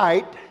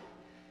light.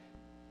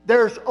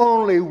 There's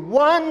only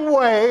one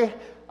way.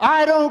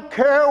 I don't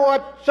care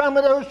what some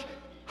of those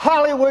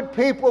Hollywood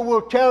people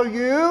will tell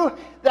you,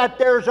 that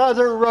there's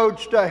other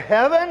roads to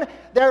heaven.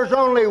 There's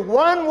only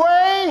one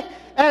way,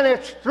 and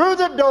it's through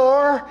the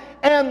door.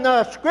 And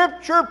the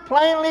scripture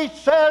plainly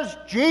says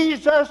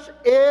Jesus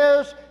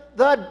is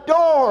the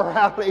door.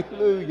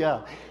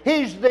 Hallelujah.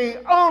 He's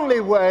the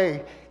only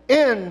way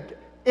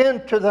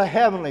into the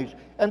heavenlies.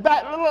 And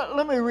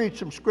let me read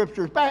some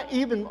scriptures,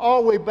 even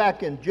all the way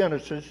back in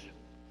Genesis.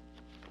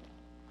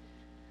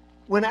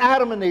 When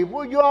Adam and Eve,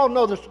 well, you all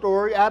know the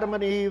story, Adam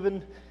and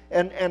Eve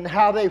and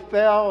how they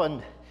fell,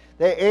 and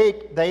they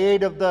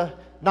ate of the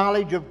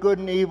knowledge of good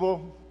and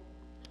evil.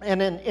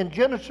 And in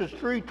Genesis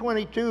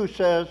 3:22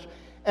 says,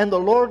 And the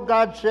Lord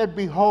God said,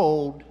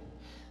 Behold,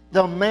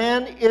 the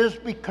man is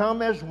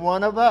become as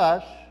one of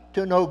us,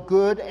 to know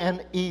good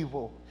and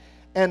evil.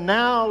 And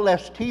now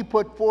lest he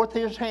put forth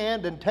his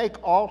hand and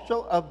take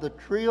also of the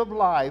tree of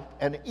life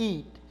and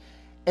eat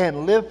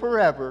and live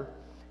forever.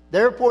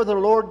 Therefore the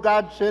Lord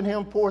God sent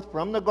him forth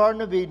from the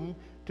Garden of Eden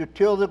to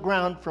till the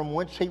ground from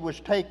whence he was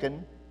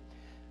taken.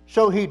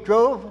 So he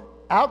drove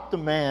out the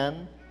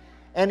man,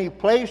 and he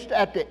placed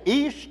at the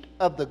east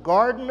of the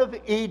Garden of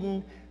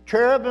Eden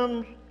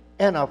cherubims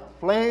and a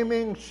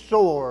flaming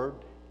sword,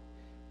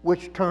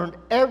 which turned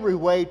every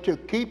way to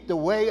keep the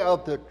way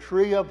of the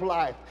tree of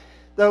life.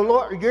 The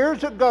Lord,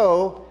 years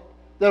ago,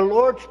 the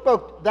Lord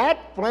spoke.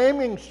 That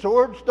flaming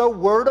sword's the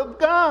Word of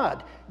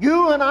God.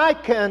 You and I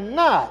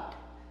cannot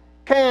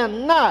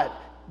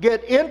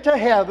get into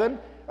heaven,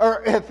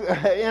 or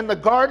in the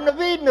Garden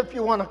of Eden, if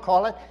you want to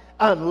call it,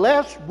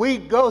 unless we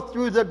go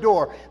through the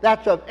door.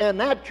 And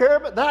that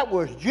cherubim, that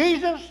was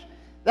Jesus.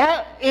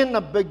 That in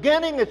the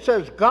beginning it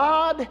says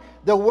God.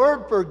 The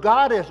word for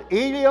God is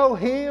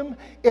Elohim.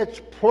 It's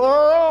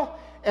plural.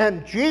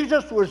 And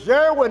Jesus was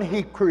there when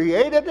he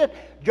created it.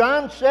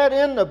 John said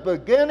in the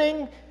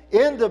beginning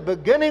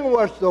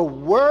was the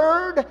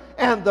Word,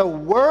 and the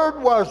Word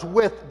was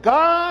with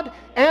God,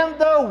 and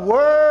the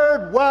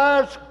Word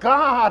was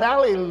God.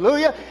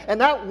 Hallelujah. And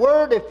that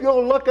word, if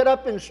you'll look it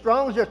up in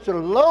Strong's, it's the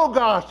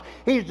Logos.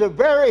 He's the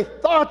very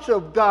thoughts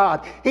of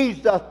God.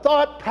 He's the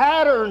thought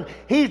pattern.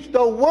 He's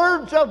the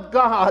words of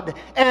God.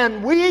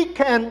 And we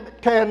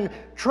can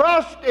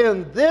trust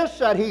in this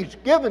that he's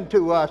given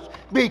to us,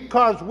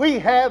 because we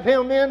have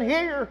him in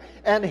here,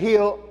 and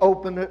he'll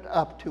open it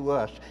up to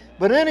us.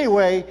 But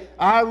anyway,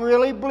 I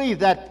really believe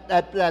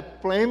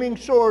that flaming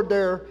sword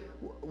there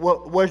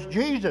was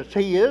Jesus.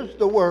 He is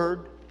the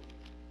Word.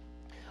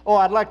 Oh,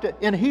 I'd like to,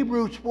 in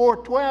Hebrews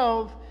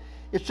 4:12,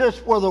 it says,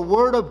 For the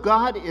Word of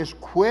God is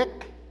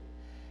quick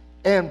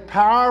and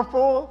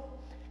powerful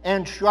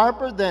and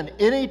sharper than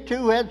any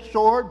two-edged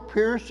sword,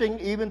 piercing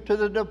even to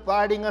the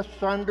dividing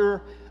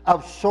asunder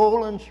of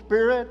soul and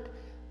spirit,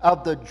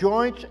 of the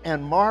joints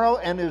and marrow,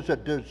 and is a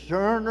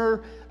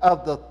discerner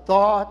of the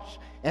thoughts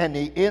and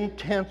the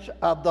intents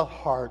of the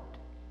heart.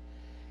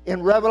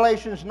 In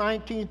Revelations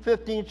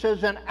 19:15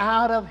 says, And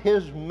out of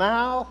his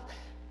mouth,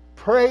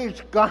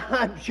 praise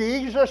God,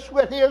 Jesus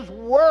with his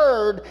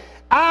word,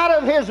 out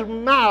of his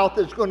mouth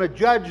is going to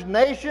judge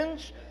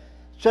nations.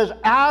 It says,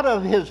 out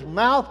of his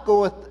mouth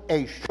goeth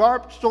a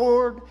sharp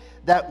sword,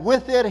 that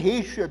with it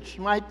he should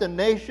smite the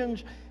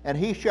nations, and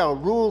he shall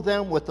rule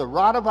them with the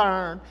rod of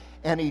iron,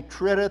 and he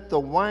treadeth the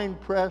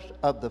winepress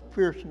of the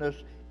fierceness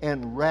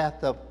and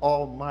wrath of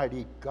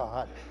Almighty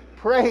God.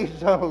 Praise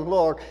the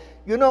Lord.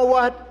 You know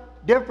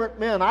what? Different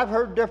men. I've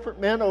heard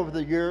different men over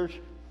the years.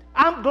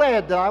 I'm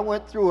glad that I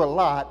went through a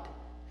lot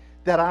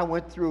that I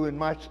went through in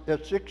my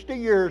 60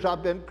 years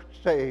I've been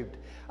saved.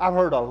 I've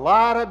heard a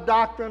lot of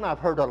doctrine. I've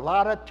heard a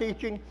lot of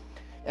teaching.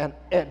 And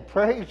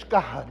praise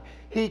God,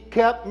 he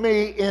kept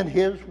me in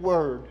his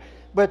word.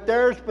 But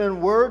there's been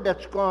word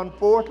that's gone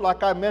forth,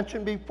 like I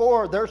mentioned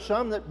before. There's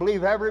some that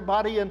believe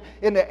everybody in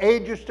the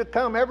ages to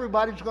come,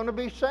 everybody's going to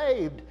be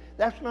saved.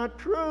 That's not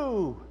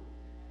true.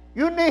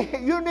 You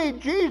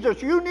need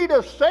Jesus. You need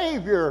a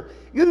Savior.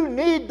 You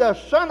need the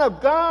Son of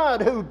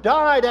God who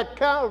died at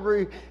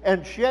Calvary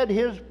and shed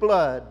his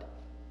blood.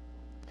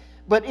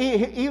 But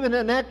even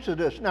in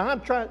Exodus, now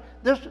I'm trying.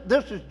 This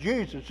is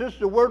Jesus. This is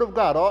the Word of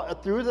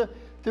God through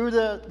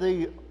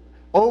the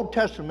Old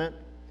Testament.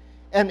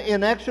 And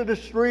in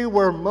Exodus 3,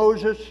 where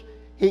Moses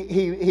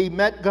he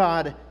met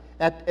God,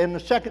 And the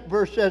second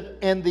verse says,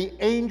 and the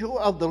angel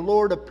of the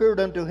Lord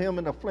appeared unto him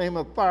in a flame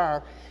of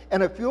fire.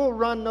 And if you'll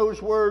run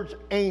those words,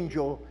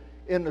 angel,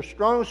 in the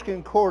Strong's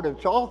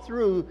Concordance all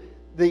through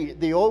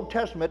the Old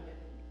Testament,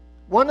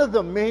 one of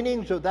the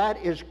meanings of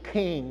that is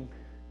king.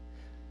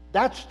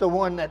 That's the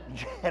one that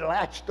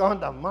latched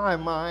onto my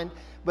mind.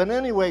 But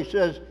anyway, it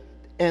says,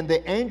 and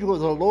the angel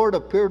of the Lord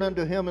appeared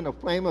unto him in a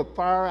flame of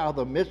fire out of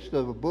the midst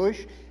of a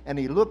bush. And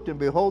he looked, and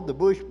behold, the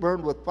bush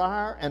burned with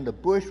fire, and the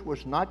bush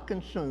was not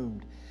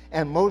consumed.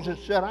 And Moses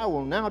said, I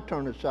will now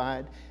turn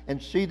aside and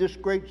see this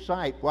great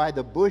sight, why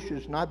the bush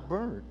is not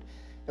burned.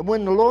 And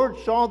when the Lord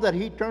saw that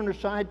he turned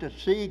aside to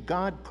see,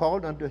 God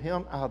called unto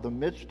him out of the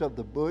midst of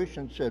the bush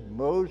and said,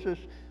 Moses,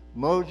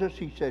 Moses.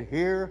 He said,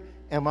 here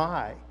am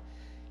I.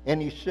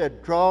 And he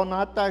said, draw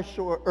not thy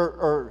sword,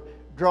 or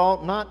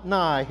draw not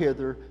nigh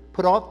hither.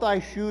 Put off thy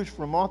shoes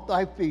from off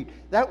thy feet.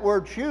 That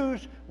word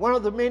shoes, one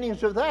of the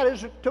meanings of that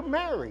is to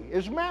marry,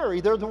 is marry.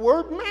 They're the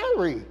word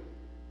marry.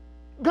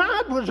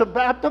 God was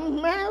about to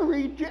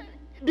marry.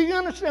 Do you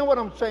understand what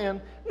I'm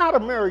saying? Not a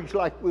marriage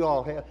like we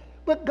all have.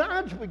 But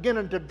God's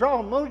beginning to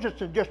draw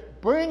Moses and just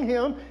bring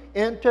him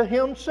into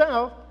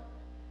himself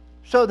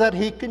so that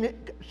he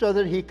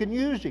can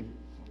use him.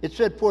 It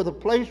said, for the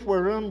place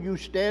wherein you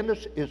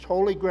standest is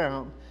holy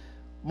ground.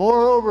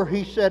 Moreover,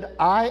 he said,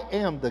 I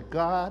am the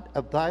God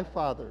of thy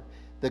father,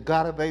 the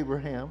God of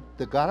Abraham,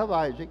 the God of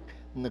Isaac,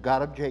 and the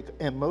God of Jacob.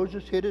 And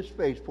Moses hid his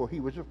face, for he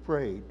was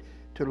afraid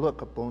to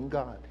look upon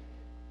God.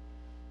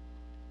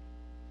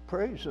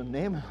 Praise the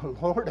name of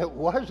the Lord. It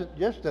wasn't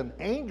just an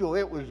angel,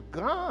 it was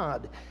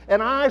God.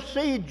 And I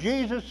see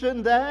Jesus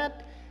in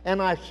that,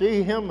 and I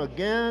see him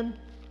again.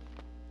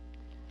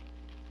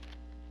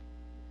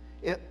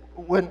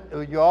 When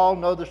you all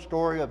know the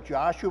story of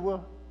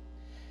Joshua,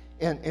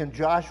 in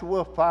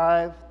Joshua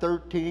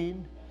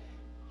 5:13,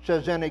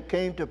 says, and it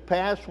came to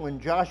pass when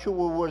Joshua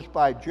was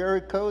by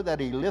Jericho that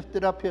he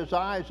lifted up his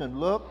eyes and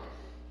looked,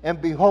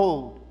 and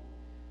behold,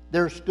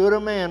 there stood a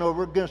man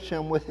over against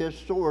him with his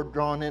sword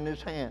drawn in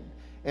his hand.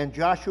 And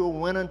Joshua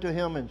went unto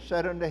him and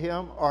said unto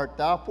him, art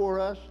thou for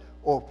us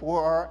or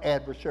for our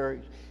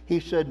adversaries? He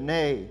said,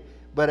 nay,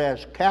 but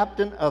as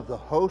captain of the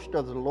host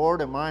of the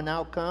Lord am I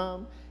now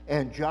come.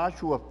 And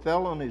Joshua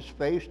fell on his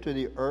face to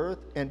the earth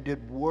and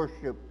did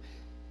worship.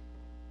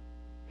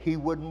 He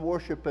wouldn't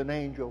worship an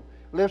angel.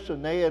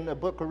 Listen, they in the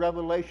book of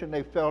Revelation,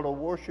 they fell to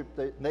worship.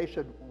 They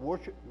said,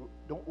 worship,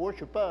 don't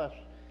worship us.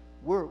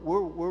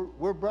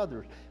 We're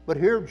brothers. But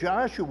here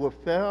Joshua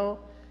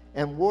fell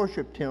and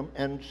worshipped him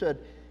and said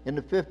in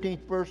the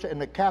 15th verse, and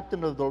the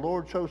captain of the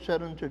Lord so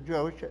said unto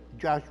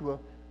Joshua,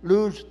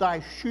 lose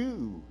thy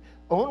shoe,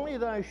 only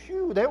thy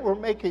shoe.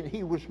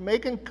 He was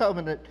making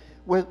covenant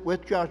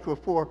with Joshua,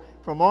 for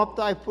from off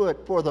thy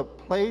foot, for the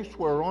place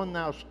whereon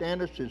thou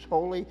standest is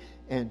holy.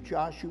 And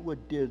Joshua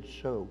did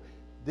so.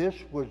 This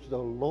was the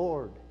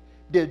Lord.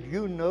 Did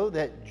you know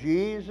that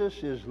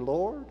Jesus is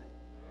Lord?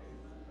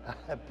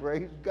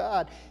 Praise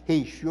God.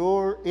 He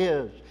sure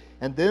is.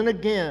 And then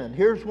again,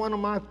 here's one of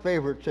my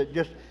favorites that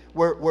just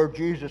where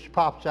Jesus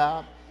pops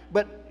out.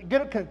 But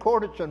get a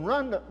concordance and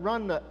run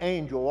the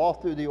angel all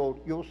through the old.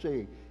 You'll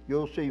see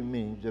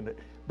meanings in it.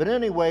 But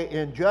anyway,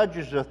 in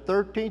Judges, the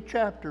 13th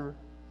chapter,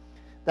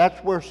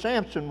 that's where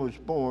Samson was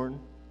born.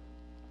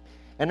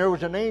 And there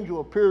was an angel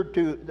appeared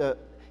to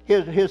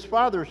his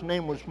father's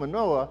name was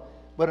Manoah,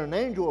 but an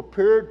angel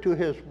appeared to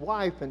his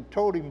wife and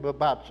told him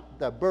about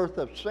the birth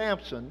of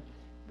Samson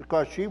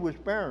because she was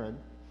barren.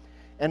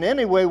 And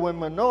anyway, when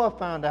Manoah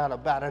found out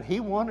about it, he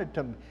wanted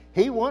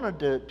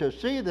to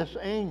see this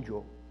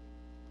angel.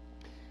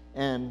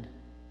 And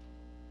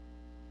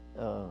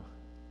go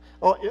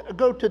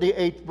to the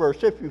 8th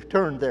verse if you've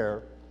turned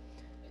there.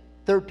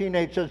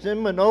 13:8 says, then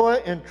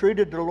Manoah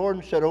entreated the Lord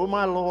and said, O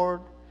my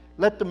Lord,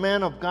 let the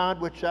man of God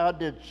which thou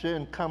didst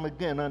send come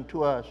again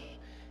unto us,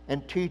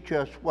 and teach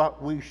us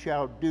what we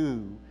shall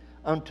do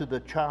unto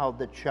the child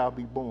that shall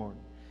be born.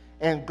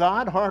 And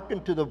God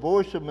hearkened to the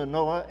voice of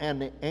Manoah,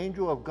 and the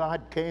angel of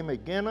God came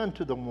again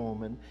unto the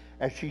woman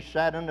as she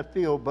sat in the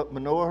field, but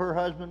Manoah her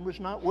husband was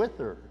not with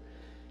her.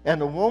 And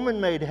the woman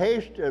made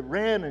haste,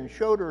 ran and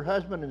showed her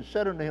husband, and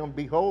said unto him,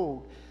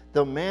 behold,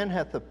 the man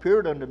hath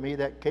appeared unto me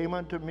that came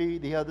unto me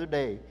the other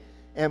day.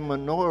 And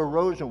Manoah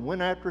arose and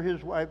went after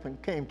his wife,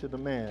 and came to the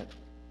man,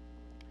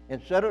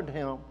 and said unto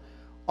him,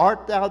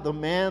 art thou the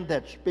man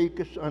that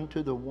speakest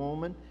unto the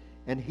woman?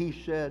 And he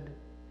said,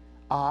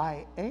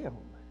 I am.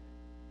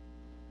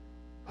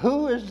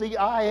 Who is the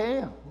I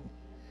am?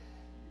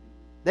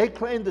 They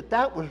claimed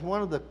that was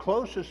one of the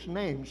closest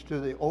names to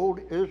the old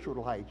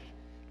Israelites.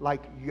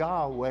 Like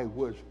Yahweh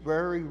was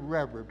very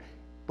reverent,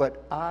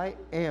 but I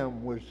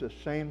am was the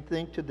same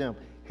thing to them.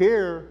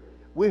 Here,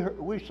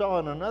 we saw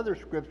in another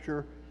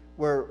scripture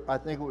where I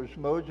think it was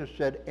Moses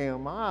said,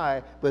 am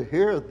I? But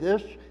here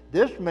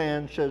this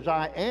man says,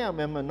 I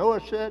am. And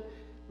Manoah said,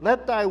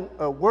 let thy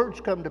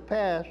words come to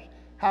pass.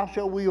 How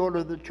shall we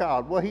order the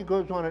child? Well, he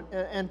goes on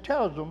and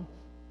tells them.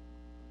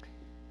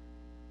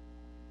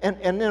 And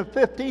then the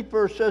 15th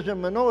verse says,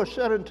 and Manoah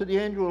said unto the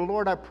angel of the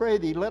Lord, I pray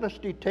thee, let us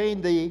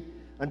detain thee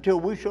until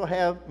we shall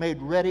have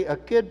made ready a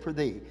kid for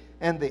thee.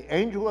 And the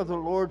angel of the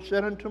Lord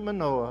said unto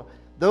Manoah,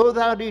 Though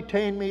thou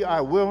detain me,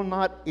 I will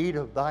not eat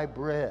of thy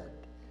bread.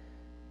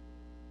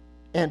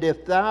 And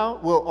if thou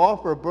wilt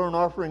offer a burnt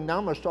offering,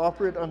 thou must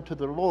offer it unto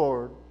the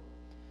Lord.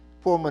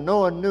 For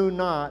Manoah knew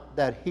not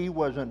that he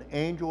was an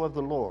angel of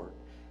the Lord.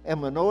 And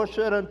Manoah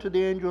said unto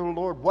the angel of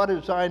the Lord, What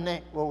is thy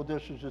name? Well,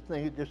 this is the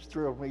thing that just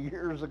thrilled me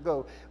years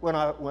ago when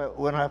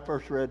I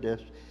first read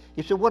this.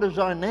 He said, What is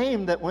thy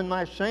name, that when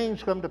thy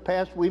sayings come to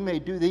pass, we may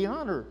do thee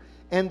honor?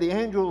 And the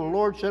angel of the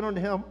Lord said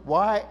unto him,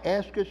 Why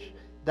askest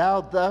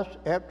thou thus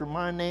after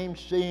my name,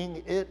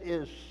 seeing it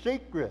is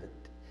secret?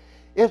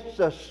 It's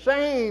the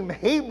same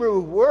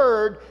Hebrew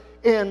word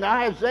in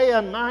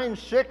Isaiah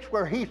 9:6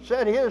 where he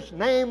said his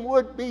name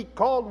would be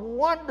called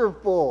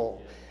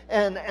Wonderful.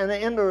 And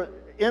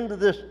into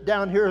this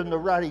down here in the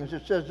writings,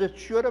 it says it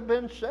should have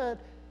been said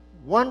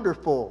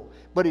Wonderful.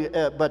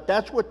 But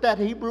that's what that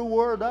Hebrew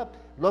word up.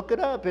 Look it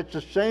up. It's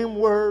the same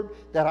word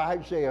that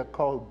Isaiah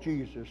called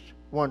Jesus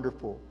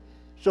Wonderful.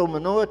 So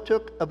Manoah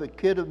took of a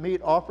kid of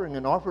meat offering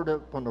and offered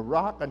it on the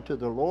rock unto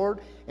the Lord,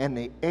 and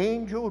the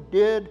angel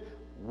did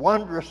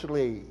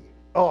wondrously.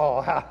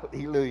 Oh,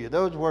 hallelujah.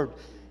 Those words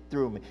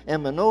threw me.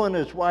 And Manoah and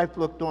his wife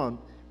looked on.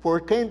 For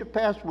it came to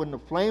pass when the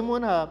flame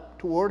went up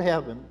toward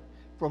heaven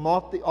from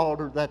off the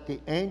altar, that the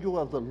angel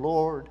of the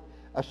Lord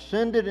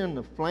ascended in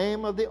the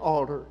flame of the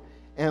altar,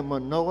 and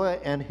Manoah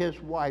and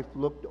his wife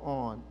looked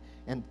on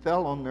and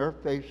fell on their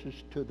faces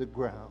to the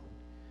ground.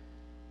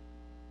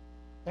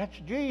 That's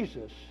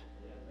Jesus.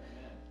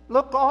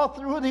 Look all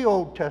through the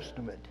Old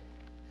Testament.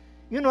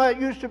 You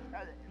know,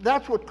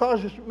 that's what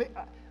causes me.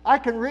 I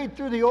can read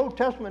through the Old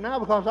Testament now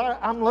because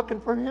I'm looking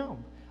for Him.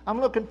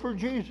 I'm looking for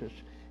Jesus.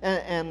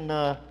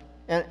 And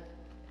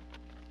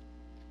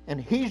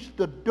He's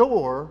the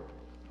door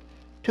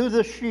to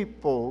the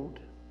sheepfold.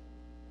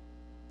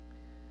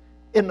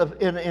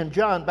 In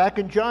John, back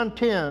in John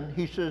 10,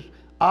 He says,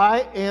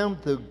 I am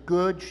the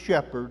good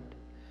shepherd.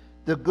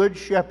 The good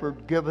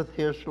shepherd giveth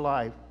his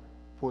life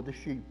for the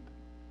sheep.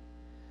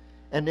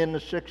 And in the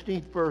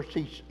 16th verse,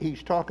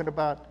 he's talking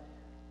about,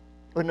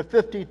 in the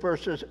 15th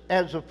verse says,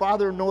 As the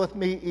Father knoweth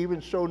me,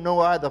 even so know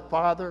I the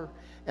Father,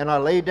 and I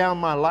lay down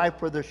my life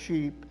for the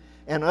sheep.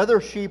 And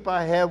other sheep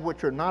I have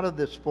which are not of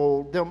this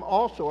fold, them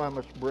also I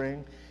must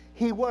bring.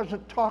 He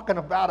wasn't talking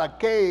about a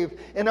cave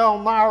in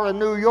Elmira,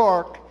 New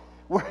York,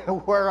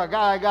 where a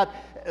guy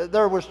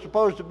there was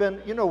supposed to have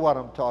been, you know what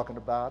I'm talking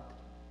about.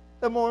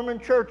 The Mormon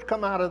church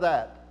come out of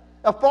that.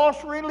 A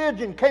false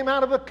religion came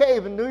out of a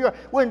cave in New York.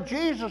 When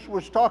Jesus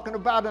was talking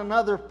about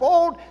another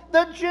fold,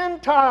 the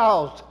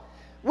Gentiles.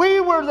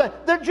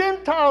 The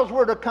Gentiles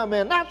were to come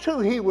in. That's who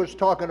He was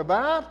talking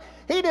about.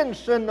 He didn't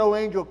send no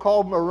angel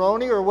called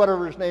Moroni or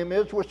whatever his name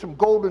is with some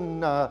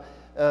golden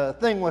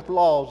thing with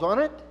laws on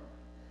it.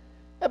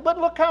 But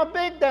look how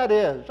big that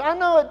is. I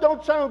know it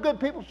don't sound good.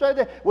 People say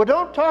that. Well,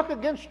 don't talk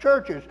against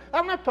churches.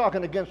 I'm not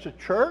talking against the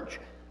church.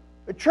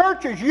 The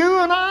church is you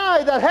and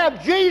I that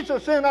have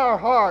Jesus in our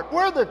heart.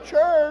 We're the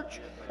church.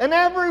 And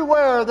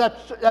everywhere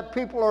that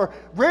people are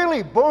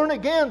really born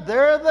again,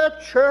 they're the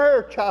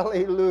church.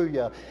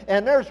 Hallelujah.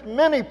 And there's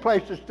many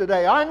places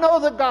today. I know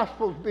the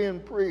gospel's being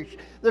preached.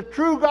 The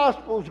true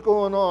gospel's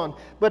going on.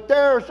 But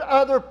there's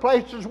other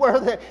places where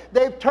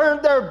they've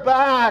turned their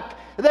back.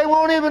 They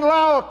won't even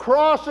allow a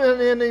cross in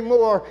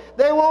anymore.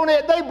 They're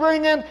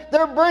bringing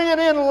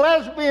in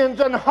lesbians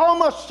and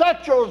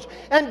homosexuals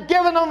and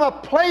giving them a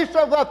place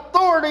of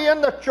authority in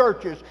the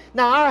churches.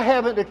 Now, I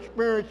haven't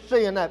experienced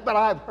seeing that, but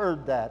I've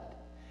heard that.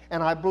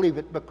 And I believe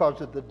it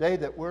because of the day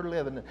that we're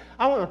living in.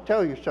 I want to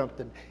tell you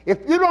something. If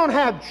you don't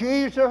have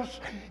Jesus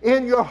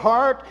in your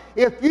heart,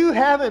 if you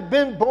haven't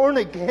been born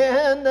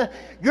again,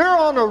 you're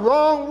on the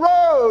wrong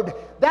road.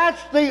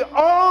 That's the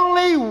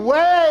only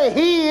way.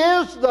 He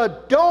is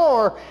the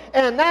door,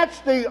 and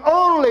that's the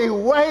only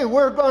way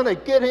we're going to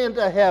get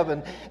into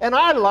heaven. And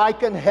I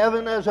liken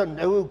heaven as a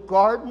new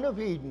Garden of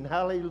Eden.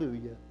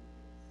 Hallelujah.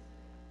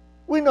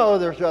 We know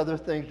there's other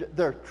things.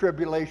 Their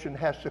tribulation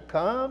has to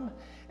come.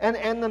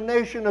 And the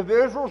nation of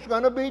Israel is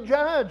going to be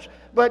judged.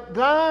 But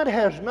God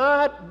has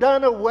not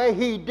done away.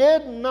 He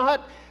did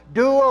not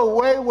do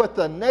away with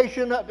the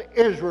nation of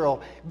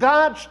Israel.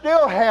 God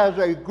still has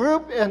a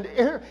group. And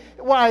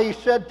why He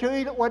said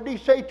what did He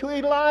say to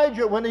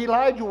Elijah when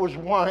Elijah was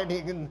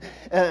whining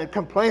and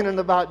complaining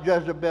about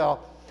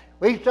Jezebel?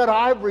 He said,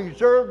 I've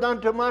reserved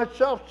unto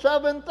myself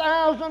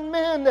 7,000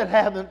 men that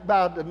haven't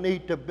bowed the knee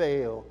to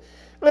Baal.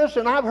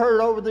 Listen, I've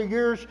heard over the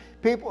years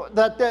people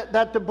that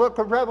the book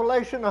of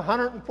Revelation,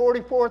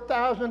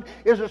 144,000,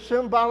 is a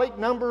symbolic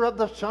number of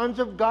the sons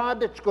of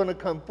God that's going to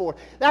come forth.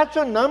 That's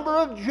a number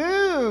of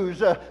Jews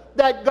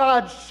that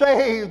God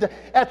saved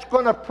that's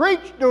going to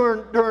preach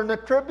during the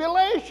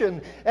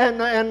tribulation.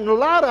 And a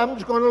lot of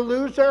them's going to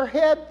lose their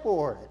head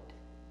for it.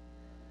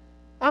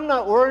 I'm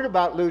not worried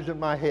about losing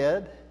my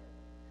head.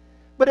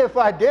 But if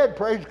I did,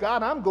 praise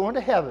God, I'm going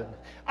to heaven.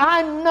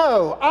 I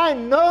know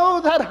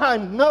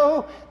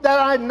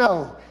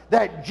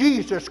that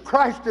Jesus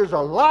Christ is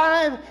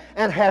alive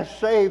and has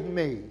saved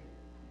me.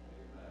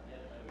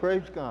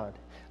 Praise God.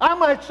 I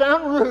might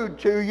sound rude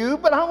to you,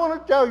 but I want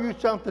to tell you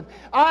something.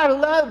 I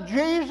love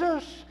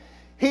Jesus.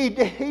 He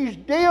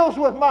deals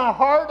with my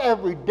heart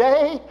every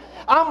day.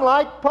 I'm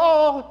like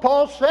Paul.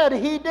 Paul said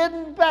he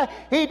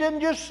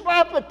didn't just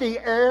slap at the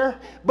air,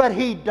 but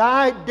he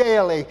died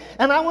daily.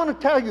 And I want to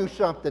tell you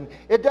something.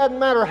 It doesn't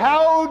matter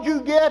how old you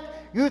get.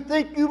 You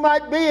think you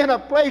might be in a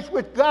place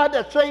with God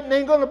that Satan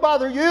ain't going to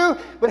bother you,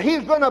 but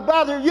he's going to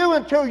bother you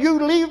until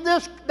you leave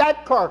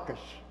that carcass.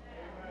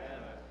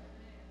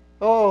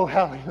 Oh,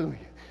 hallelujah.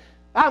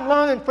 I'm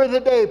longing for the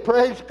day,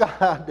 praise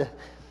God.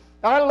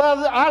 I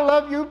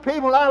love you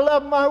people. I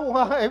love my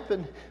wife,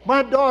 and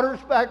my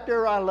daughter's back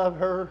there. I love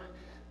her.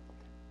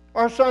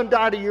 Our son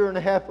died 1.5 years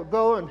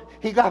ago, and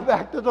he got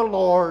back to the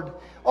Lord.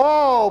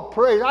 Oh,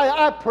 praise.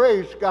 I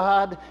praise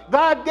God.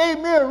 God gave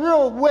me a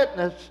real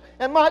witness,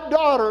 and my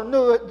daughter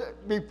knew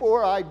it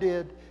before I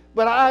did.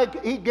 But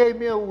he gave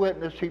me a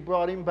witness. He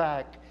brought him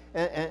back.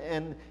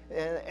 And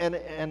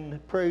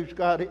praise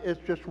God,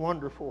 it's just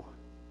wonderful.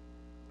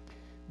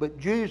 But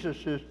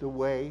Jesus is the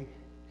way.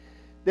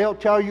 They'll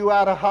tell you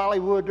out of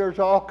Hollywood there's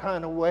all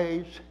kind of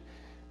ways.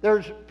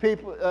 There's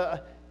people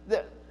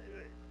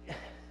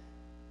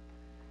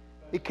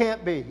it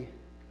can't be.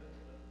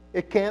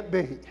 It can't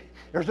be.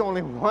 There's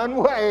only one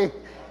way.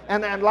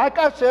 And like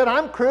I said,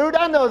 I'm crude,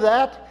 I know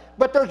that.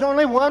 But there's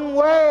only one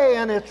way,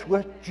 and it's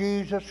with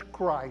Jesus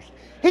Christ.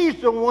 He's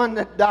the one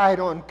that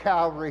died on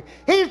Calvary.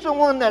 He's the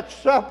one that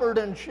suffered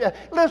and shed.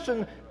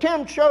 Listen,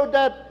 Tim showed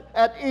that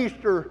at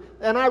Easter,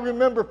 and I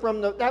remember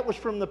that was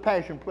from the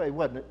Passion Play,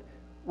 wasn't it?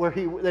 Where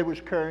they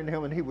was carrying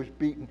him and he was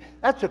beaten.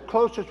 That's the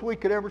closest we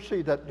could ever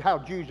see how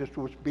Jesus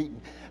was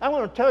beaten. I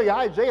want to tell you,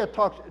 Isaiah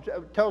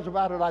tells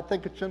about it, I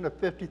think it's in the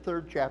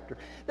 53rd chapter,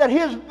 that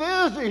his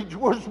visage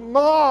was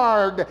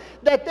marred,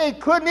 that they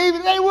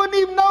wouldn't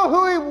even know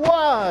who he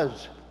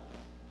was.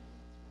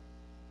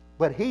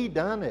 But he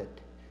done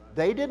it.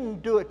 They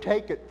didn't do it,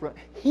 take it from.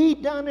 He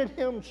done it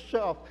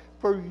himself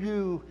for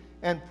you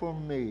and for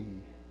me.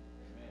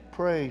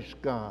 Praise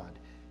God.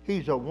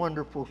 He's a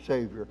wonderful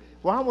Savior.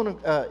 Well, I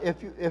want to,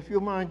 if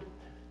you mind,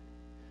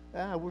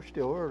 we're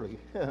still early.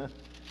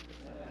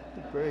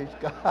 Praise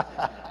God.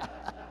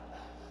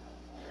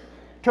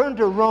 Turn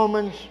to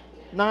Romans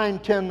 9,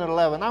 10, and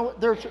 11.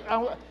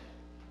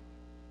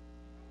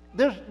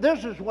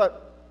 This is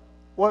what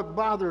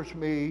bothers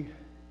me,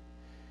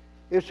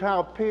 is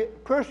how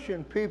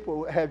Christian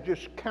people have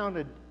just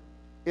counted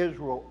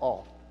Israel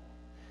off.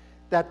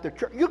 That the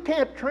church, you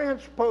can't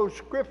transpose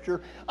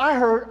Scripture. I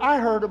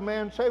heard a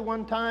man say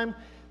one time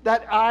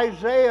that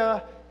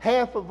Isaiah,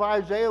 half of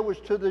Isaiah was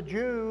to the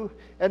Jew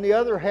and the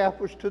other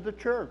half was to the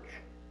church.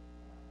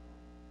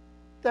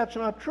 That's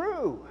not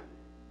true.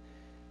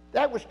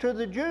 That was to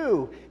the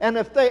Jew.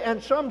 And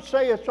some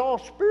say it's all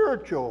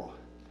spiritual.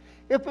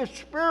 If it's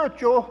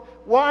spiritual,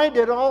 why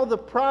did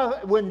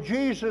when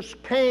Jesus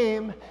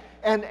came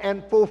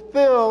and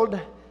fulfilled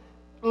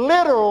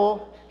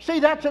literal. See,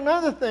 that's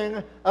another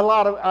thing.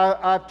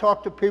 I've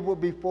talked to people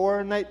before,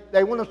 and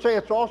they want to say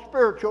it's all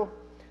spiritual.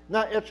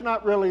 No, it's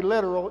not really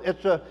literal.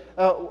 It's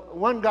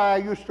one guy I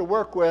used to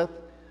work with.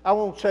 I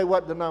won't say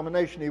what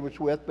denomination he was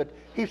with, but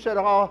he said,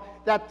 "Oh,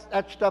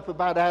 that stuff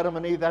about Adam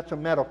and Eve, that's a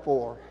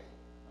metaphor.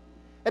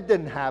 It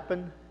didn't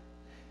happen."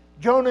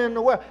 Jonah in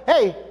the whale.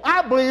 Hey,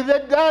 I believe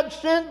that God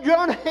sent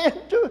Jonah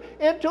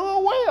into a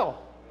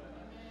whale.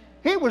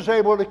 He was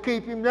able to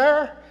keep him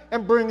there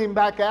and bring him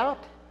back out.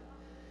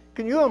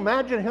 Can you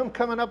imagine him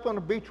coming up on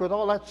the beach with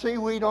all that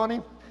seaweed on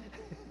him?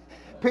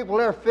 People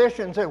there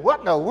fishing and say, "What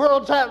in the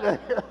world's happening?"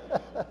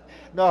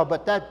 No,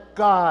 but that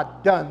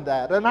God done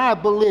that, and I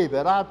believe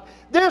it.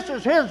 This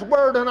is His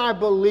Word, and I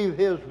believe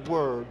His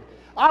Word.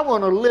 I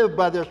want to live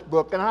by this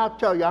book, and I'll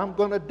tell you, I'm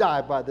going to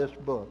die by this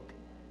book.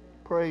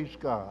 Praise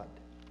God.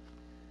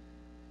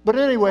 But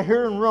anyway,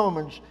 here in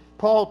Romans,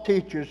 Paul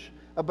teaches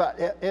about,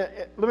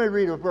 let me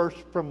read a verse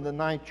from the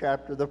 9th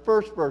chapter. The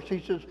first verse,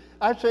 he says,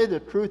 "I say the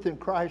truth in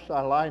Christ,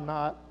 I lie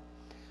not.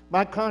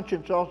 My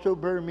conscience also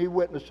bears me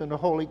witness in the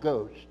Holy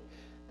Ghost,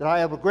 that I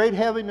have a great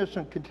heaviness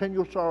and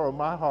continual sorrow in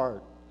my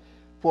heart.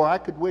 For I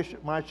could wish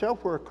that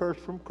myself were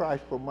accursed from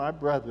Christ for my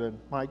brethren,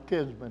 my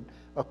kinsmen,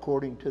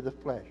 according to the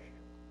flesh,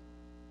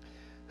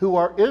 who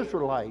are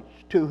Israelites,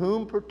 to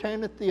whom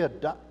pertaineth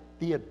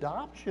the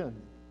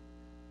adoption."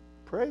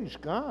 Praise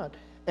God.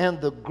 "And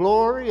the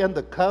glory and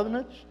the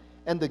covenants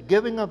and the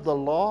giving of the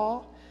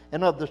law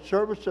and of the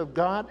service of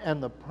God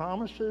and the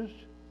promises,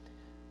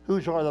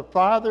 whose are the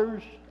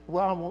fathers."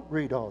 Well, I won't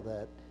read all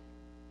that.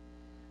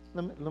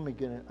 Let me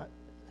get in.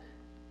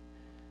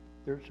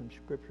 There's some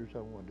scriptures I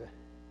wanted to.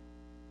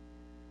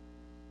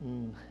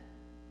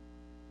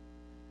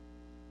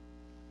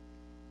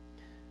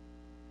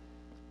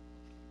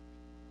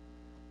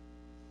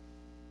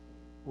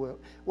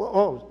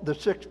 The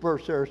 6th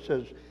verse there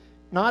says,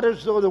 "Not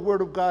as though the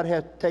word of God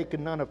hath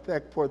taken none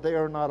effect, for they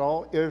are not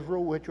all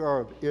Israel which are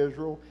of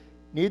Israel,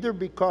 neither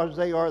because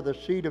they are the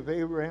seed of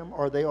Abraham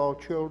are they all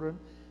children,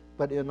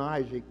 but in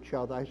Isaac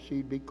shall thy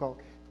seed be called."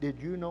 Did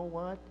you know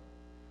what?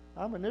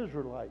 I'm an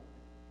Israelite.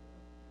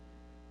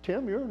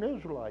 Tim, you're an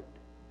Israelite.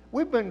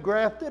 We've been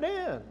grafted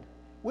in.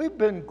 We've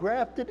been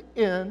grafted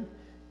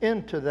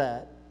into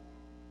that.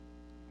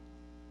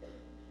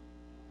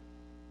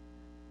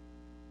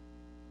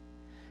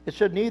 It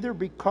said, neither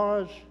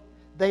because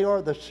they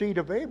are the seed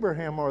of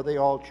Abraham are they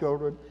all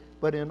children,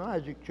 but in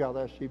Isaac shall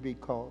thy seed be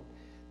called.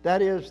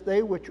 That is,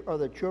 they which are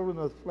the children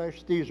of the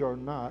flesh, these are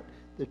not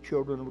the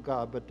children of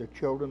God, but the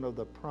children of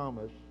the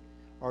promise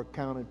are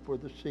counted for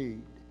the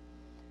seed.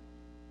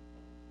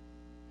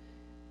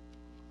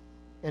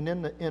 And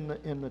in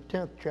the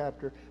 10th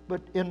chapter,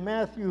 but in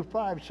Matthew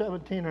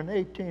 5:17 and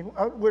 18,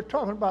 we're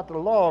talking about the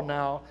law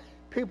now.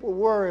 People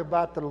worry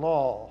about the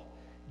law.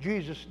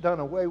 Jesus done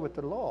away with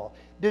the law.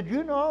 Did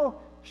you know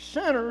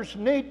sinners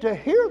need to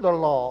hear the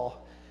law?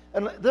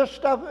 And this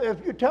stuff,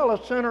 if you tell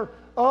a sinner,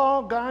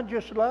 oh, God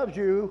just loves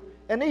you,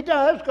 and He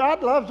does.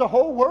 God loves the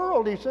whole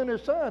world. He sent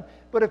His Son.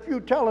 But if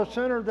you tell a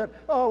sinner that,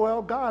 oh,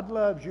 well, God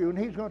loves you, and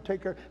He's going to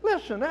take care.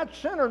 Listen, that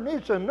sinner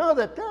needs to know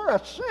that they're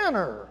a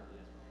sinner.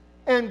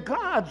 And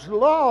God's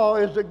law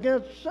is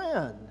against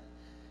sin.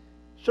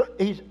 So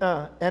he's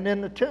and in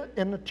the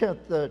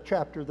 10th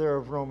chapter there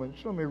of Romans,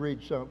 let me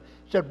read some.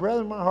 It said,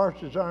 brethren, my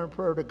heart's desire and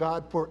prayer to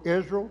God for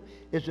Israel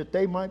is that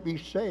they might be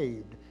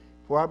saved.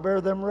 For I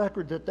bear them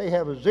record that they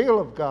have a zeal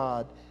of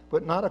God,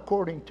 but not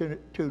according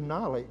to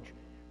knowledge.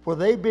 For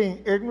they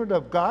being ignorant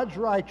of God's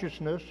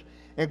righteousness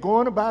and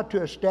going about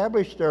to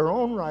establish their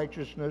own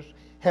righteousness,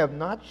 have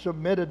not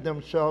submitted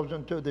themselves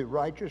unto the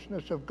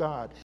righteousness of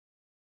God.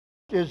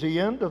 Is the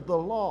end of the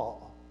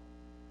law.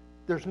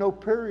 There's no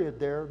period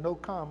there, no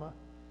comma.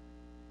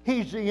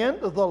 He's the end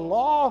of the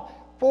law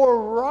for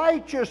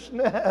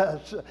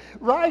righteousness.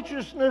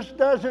 Righteousness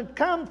doesn't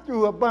come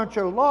through a bunch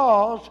of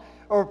laws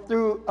or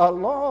through a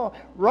law.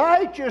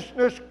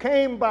 Righteousness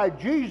came by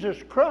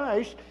Jesus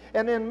Christ.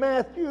 And in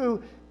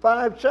Matthew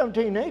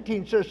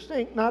 5:17-18 says,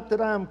 think not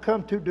that I am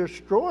come to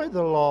destroy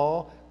the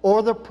law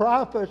or the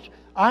prophets.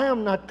 I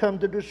am not come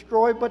to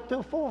destroy, but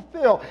to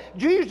fulfill.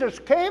 Jesus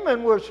came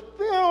and was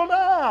filled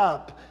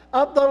up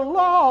of the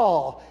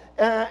law.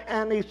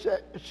 And He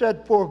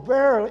said, for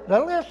verily,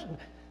 now listen,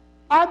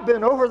 I've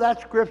been over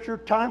that scripture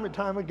time and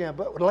time again,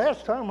 but the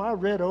last time I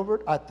read over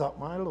it, I thought,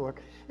 my Lord,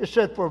 it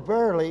said, for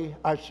verily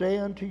I say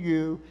unto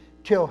you,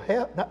 till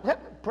heaven,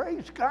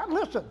 praise God,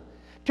 listen,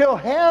 till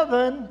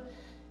heaven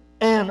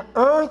and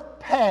earth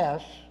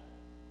pass,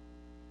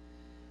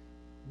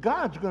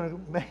 God's going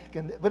to make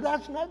it, but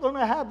that's not going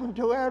to happen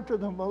until after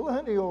the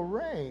millennial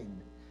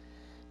reign.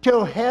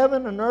 Till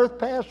heaven and earth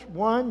pass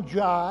one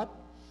jot,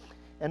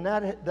 and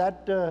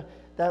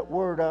that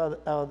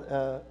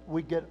word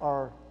we get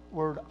our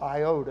word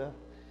iota.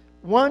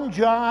 One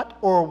jot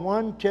or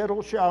one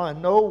tittle shall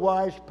in no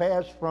wise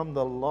pass from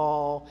the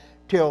law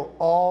till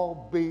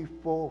all be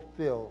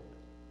fulfilled.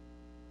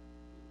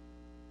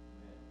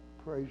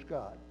 Praise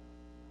God.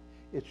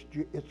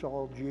 It's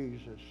all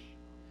Jesus.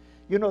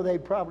 You know, they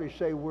probably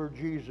say we're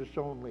Jesus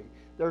only.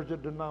 There's a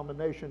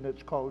denomination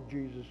that's called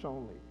Jesus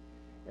only.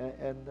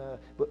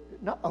 But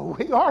no,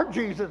 we are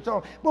Jesus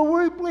only. But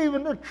we believe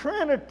in the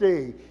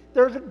Trinity.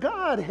 There's a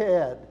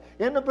Godhead.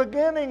 In the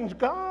beginning's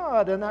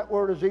God, and that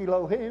word is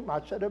Elohim. I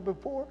said it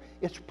before.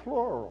 It's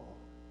plural.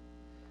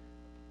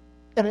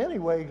 And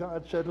anyway,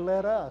 God said,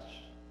 let us.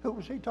 Who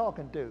was He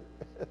talking to?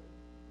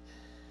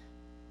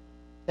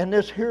 And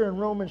this here in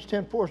Romans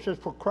 10:4 says,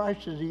 for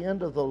Christ is the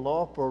end of the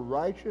law for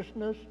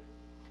righteousness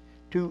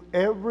to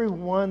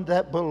everyone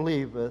that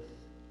believeth.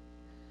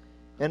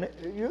 And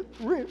you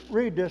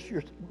read this,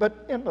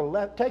 but take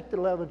the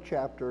 11th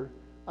chapter.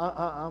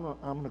 I'm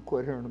going to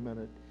quit here in a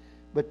minute.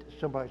 But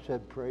somebody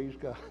said, praise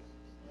God.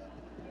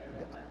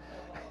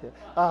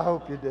 I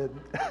hope you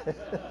didn't.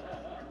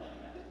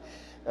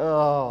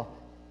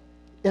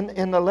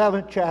 In the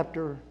 11th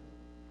chapter,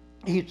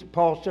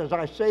 Paul says,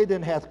 I say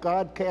then, hath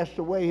God cast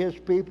away His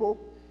people?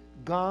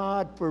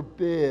 God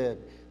forbid.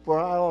 For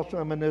I also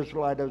am an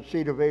Israelite of the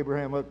seed of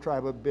Abraham, of the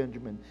tribe of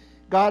Benjamin.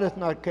 God hath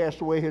not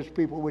cast away His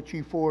people which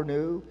He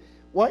foreknew.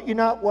 Wot ye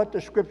not what the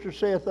Scripture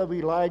saith of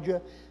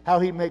Elijah, how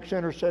he makes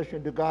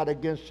intercession to God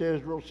against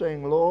Israel,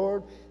 saying,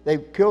 Lord,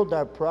 they've killed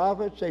thy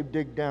prophets, they've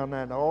digged down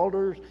thine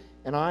altars,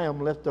 and I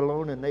am left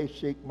alone, and they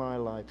seek my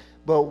life.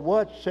 But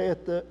what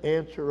saith the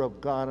answer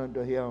of God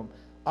unto him?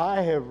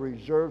 I have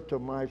reserved to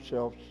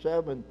myself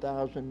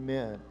 7,000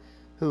 men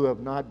who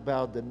have not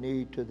bowed the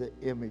knee to the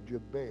image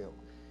of Baal.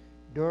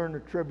 During the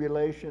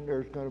tribulation,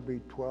 there's going to be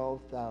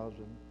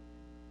 12,000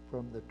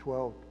 from the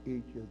 12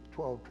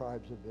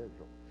 tribes of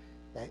Israel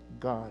that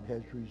God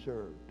has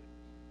reserved.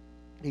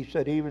 He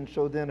said, even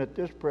so then at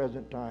this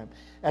present time,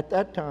 at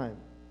that time,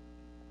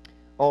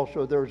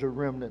 also there's a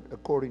remnant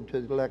according to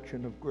the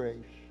election of grace.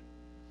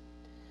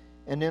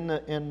 And in the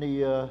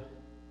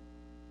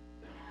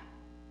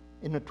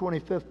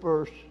 25th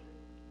verse,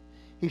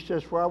 he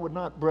says, for I would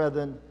not,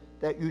 brethren,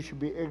 that you should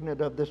be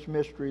ignorant of this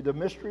mystery. The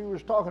mystery he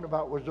was talking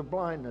about was the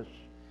blindness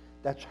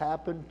that's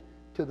happened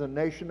to the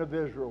nation of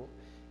Israel.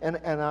 And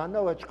I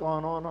know it's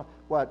gone on,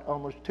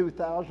 almost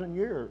 2,000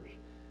 years.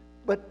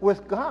 But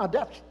with God,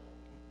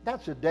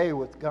 that's a day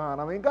with God.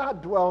 I mean,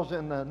 God dwells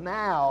in the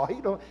now.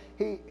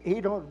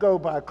 He don't go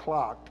by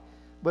clock.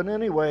 But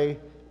anyway,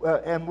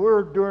 and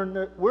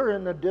we're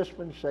in the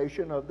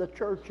dispensation of the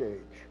church age.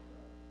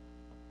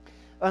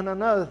 And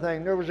another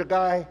thing, there was a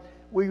guy,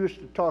 we used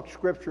to talk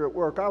scripture at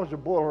work. I was a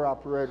boiler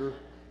operator,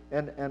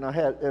 and I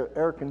had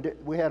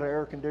we had an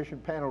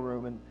air-conditioned panel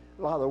room, and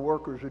a lot of the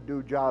workers would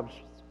do jobs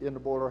in the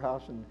boiler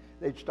house, and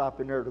they'd stop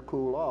in there to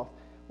cool off.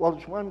 Well,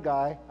 this one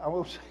guy, I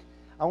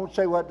won't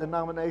say what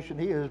denomination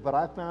he is, but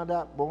I found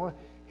out, boy,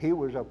 he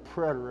was a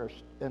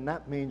preterist, and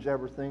that means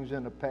everything's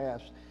in the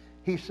past.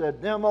 He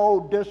said, them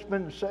old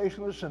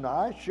dispensationalists, and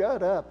I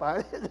shut up.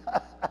 I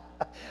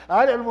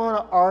didn't want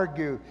to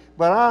argue,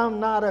 but I'm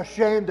not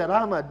ashamed that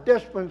I'm a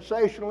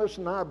dispensationalist,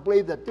 and I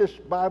believe that this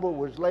Bible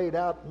was laid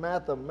out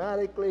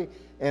mathematically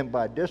and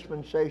by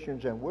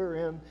dispensations, and we're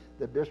in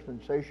the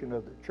dispensation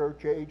of the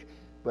church age.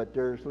 But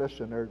there's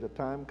a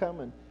time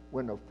coming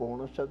when the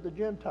fullness of the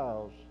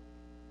Gentiles,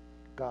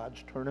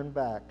 God's turning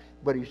back.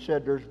 But he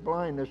said there's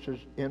blindness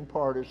in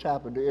part has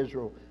happened to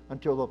Israel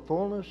until the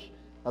fullness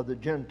of the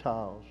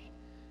Gentiles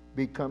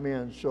be come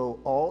in. So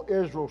all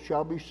Israel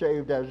shall be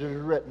saved, as it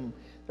is written,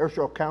 there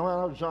shall come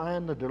out of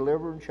Zion the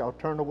deliverer, and shall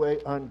turn away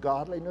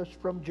ungodliness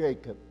from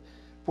Jacob.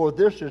 For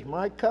this is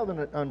my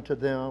covenant unto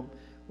them,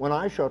 when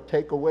I shall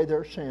take away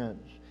their sins.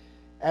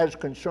 As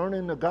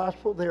concerning the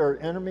gospel, they are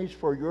enemies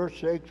for your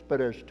sakes, but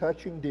as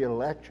touching the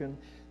election,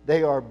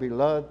 they are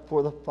beloved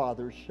for the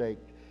Father's sake.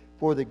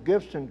 For the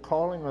gifts and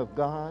calling of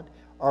God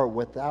are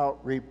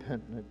without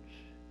repentance.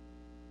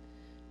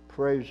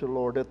 Praise the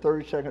Lord. The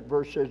 32nd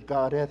verse says,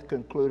 God hath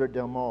concluded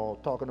them all.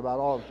 Talking about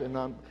all of us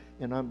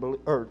in unbelief,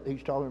 or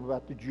he's talking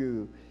about the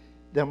Jew.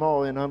 Them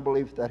all in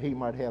unbelief, that he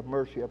might have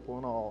mercy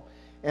upon all.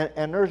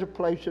 And there's a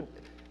place in...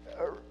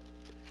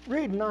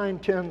 read 9,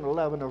 10, and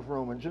 11 of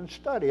Romans and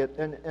study it,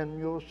 and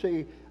you'll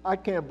see I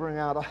can't bring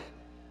out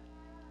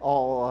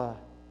all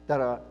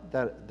that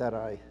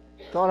I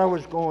thought I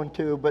was going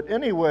to. But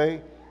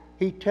anyway,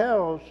 he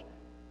tells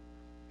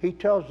the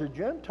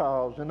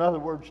Gentiles, in other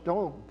words,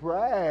 don't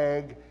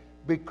brag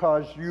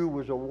because you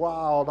was a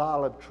wild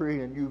olive tree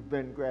and you've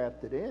been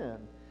grafted in.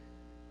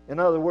 In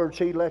other words,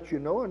 he lets you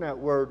know in that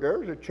word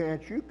there's a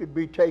chance you could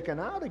be taken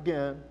out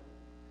again.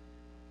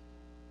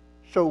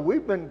 So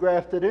we've been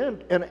grafted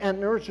in.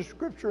 And there's a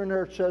scripture in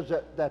there that says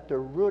that the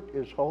root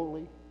is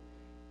holy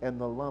and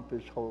the lump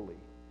is holy.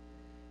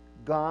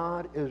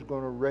 God is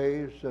going to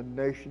raise the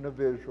nation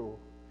of Israel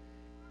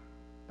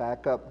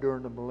back up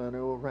during the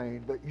millennial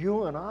reign. But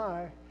you and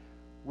I,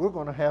 we're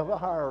going to have a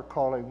higher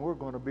calling. We're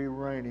going to be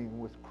reigning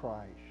with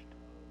Christ.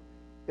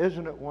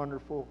 Isn't it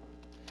wonderful?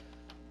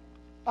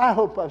 I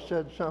hope I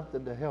said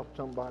something to help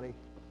somebody.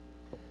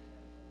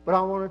 But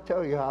I want to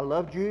tell you, I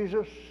love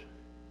Jesus.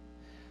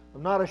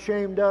 I'm not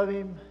ashamed of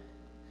him.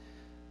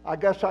 I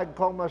guess I can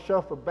call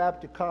myself a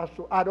Baptist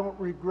Costal. I don't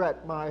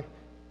regret my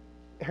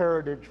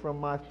heritage from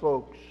my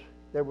folks.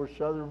 They were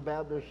Southern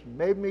Baptists,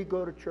 made me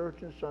go to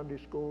church and Sunday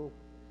school.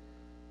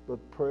 But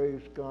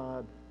praise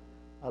God,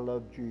 I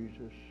love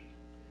Jesus.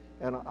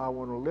 And I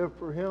want to live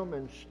for him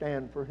and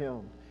stand for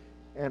him.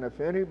 And if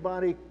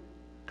anybody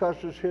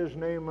cusses his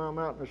name, I'm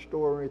out in the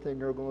store or anything,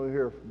 they're going to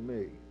hear from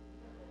me.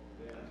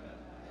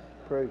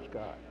 Praise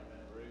God.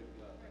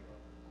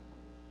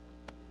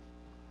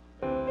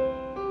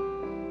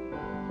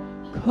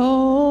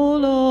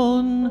 Call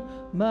on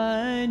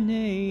my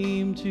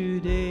name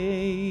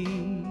today.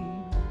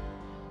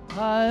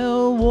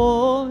 I'll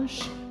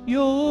wash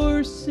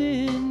your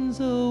sins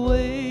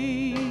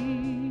away.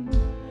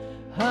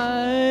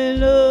 I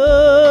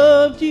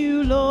loved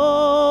you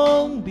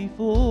long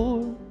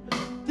before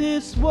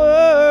this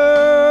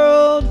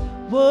world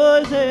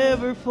was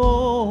ever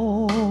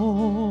formed.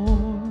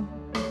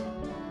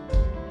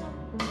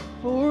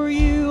 For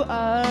you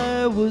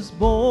I was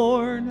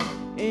born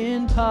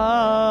in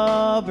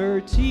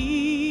poverty,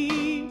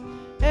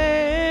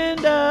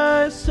 and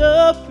I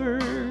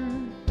suffered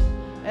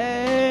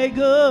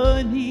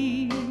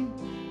agony.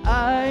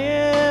 I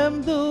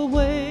am the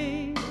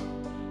way,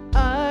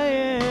 I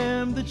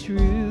am the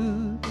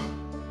truth,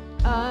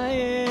 I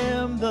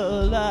am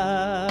the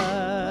life.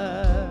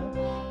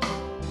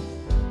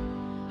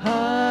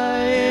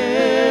 I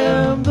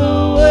am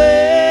the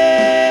way,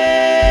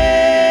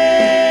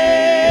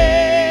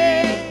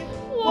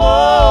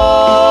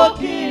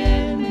 walk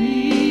in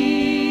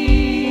me.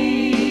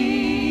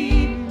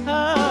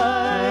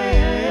 I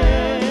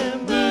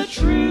am the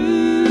truth,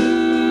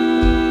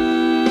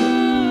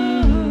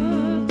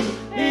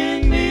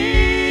 in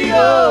me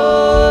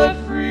you're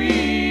free.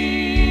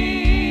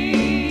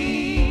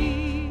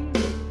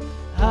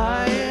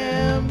 I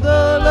am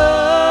the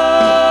life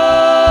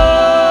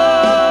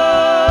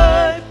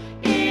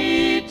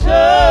eternally.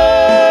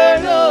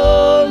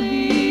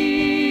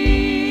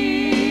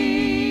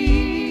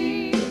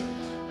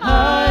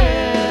 I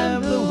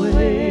am the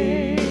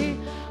way,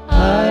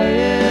 I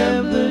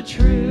am the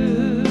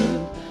truth,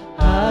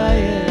 I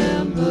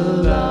am the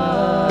life.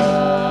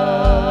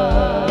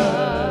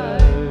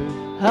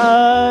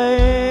 I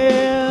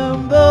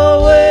am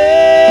the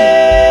way,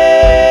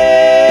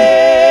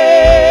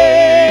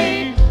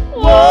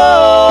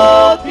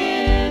 walk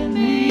in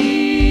me.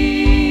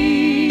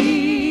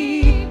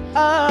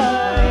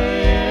 I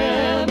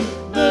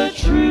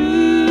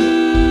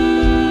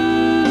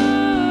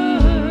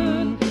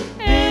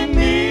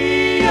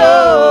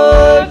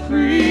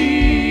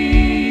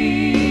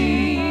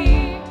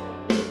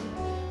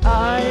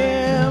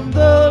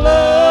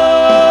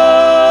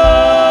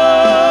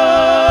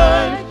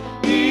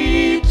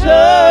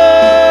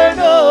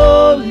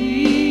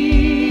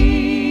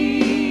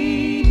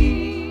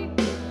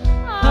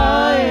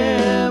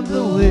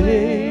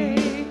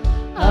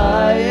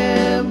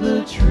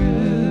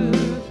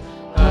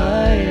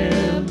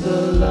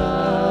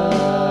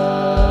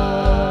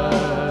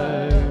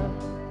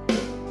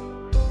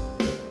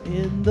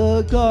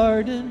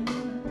garden.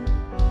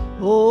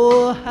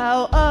 Oh,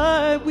 how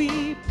I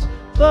wept,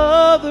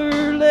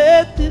 Father,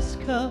 let this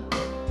cup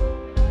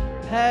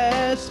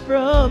pass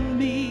from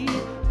me.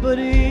 But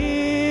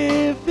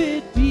if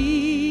it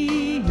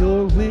be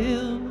your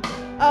will,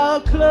 I'll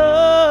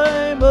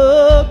climb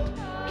up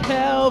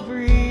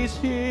Calvary's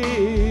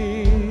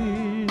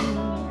hill.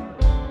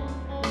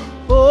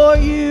 For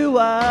you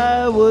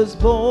I was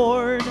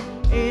born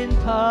in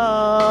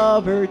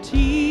poverty,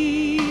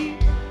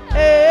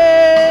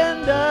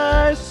 and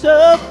I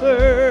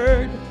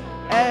suffered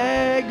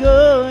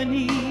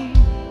agony.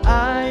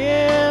 I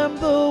am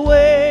the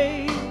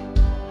way,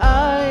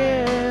 I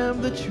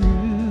am the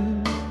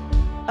truth,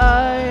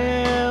 I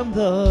am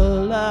the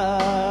life.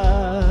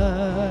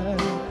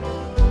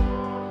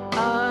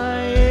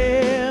 I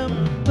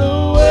am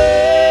the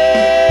way,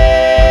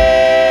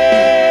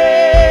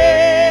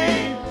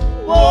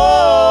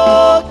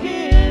 walk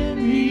in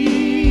me.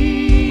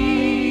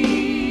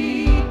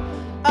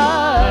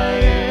 I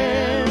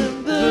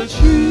am the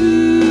truth,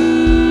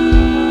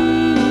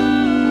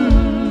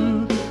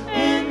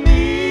 in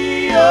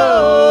me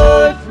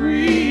you're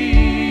free.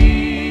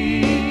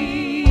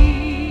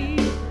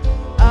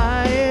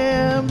 I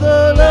am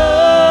the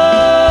light,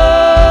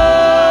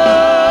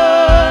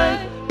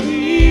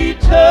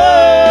 eternally.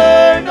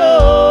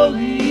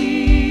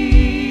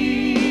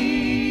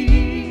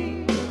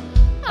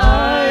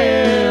 I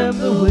am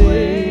the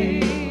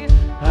way,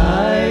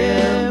 I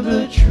am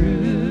the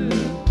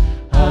truth,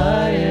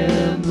 I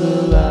am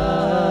the light.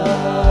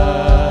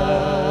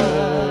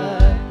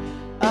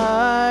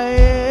 I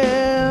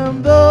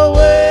am the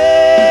way,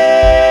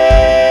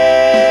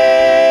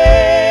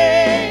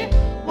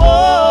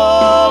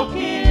 walk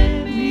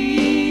in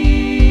me.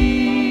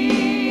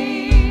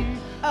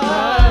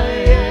 I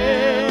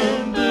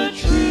am the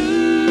truth,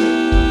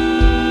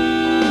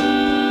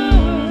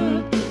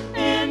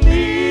 in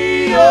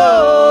me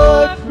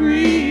you're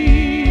free.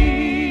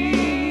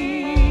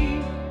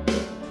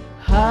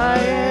 I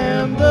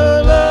am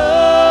the light,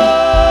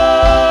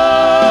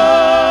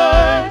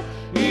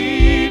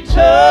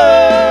 eternally.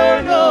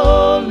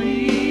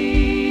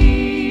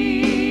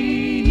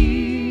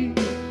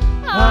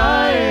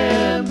 I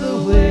am the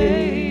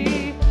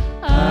way,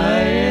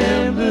 I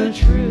am the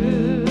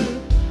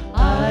truth,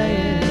 I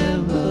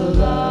am the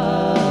light.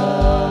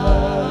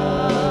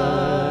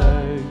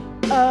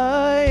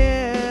 I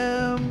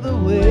am the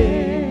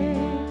way,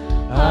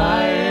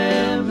 I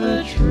am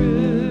the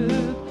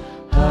truth,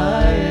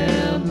 I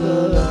am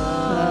the light.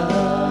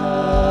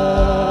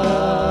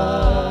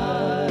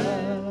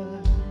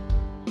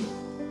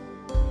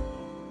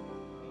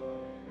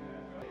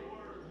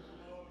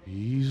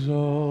 He's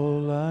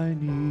all I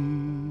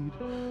need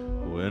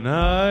when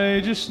I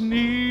just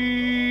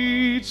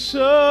need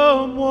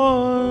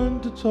someone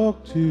to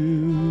talk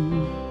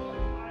to.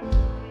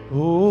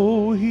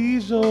 Oh,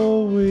 he's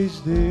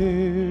always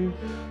there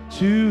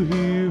to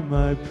hear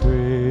my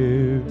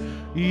prayer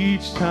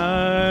each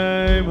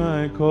time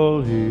I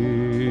call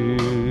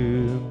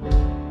him.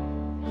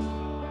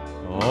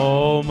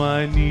 All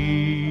my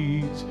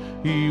needs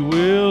he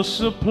will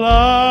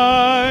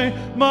supply,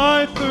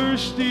 my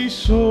thirsty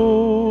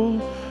soul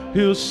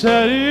he'll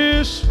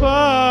satisfy,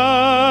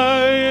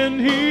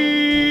 and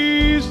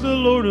he's the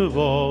Lord of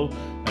all,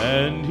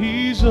 and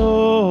he's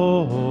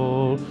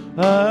all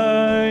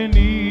I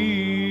need.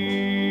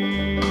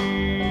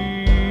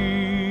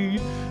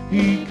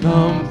 He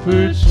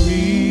comforts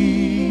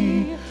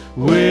me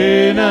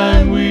when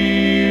I'm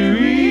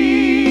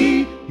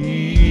weary,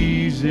 he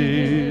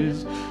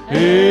eases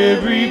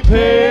every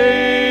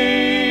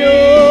pain.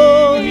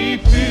 Oh, he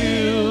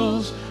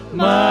fills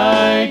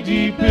my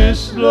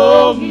deepest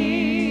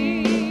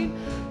longing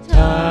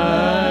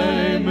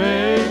time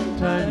and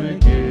time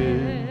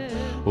again.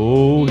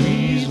 Oh,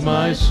 he's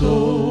my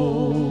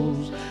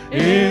soul's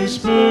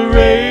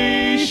inspiration,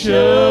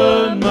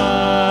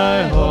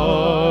 my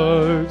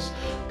heart's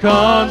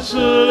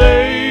consolation.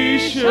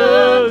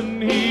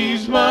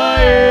 He's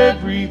my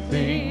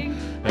everything,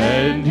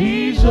 and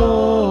he's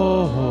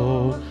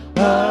all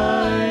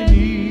I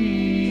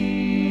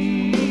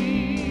need.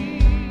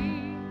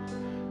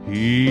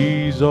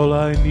 He's all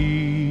I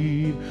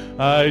need.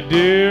 I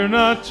dare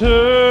not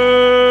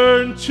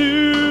turn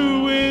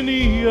to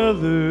any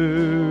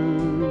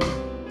other,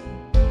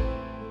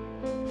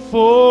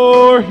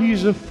 for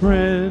he's a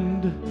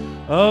friend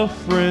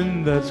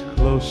that's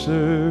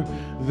closer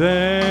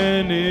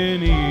than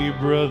any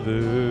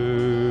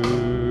brother.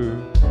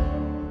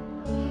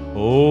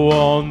 Oh,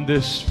 on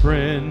this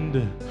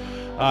friend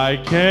I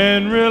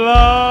can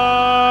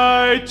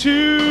rely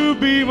to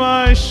be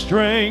my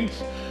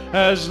strength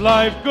as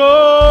life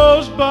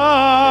goes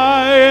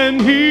by,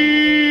 and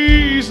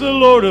he's the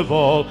Lord of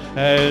all,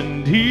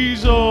 and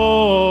he's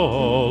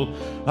all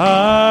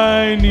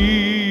I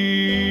need.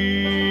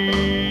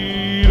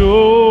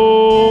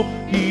 Oh,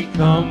 he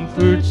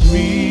comforts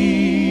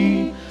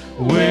me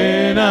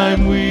when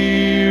I'm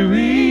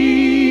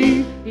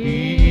weary,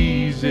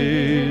 he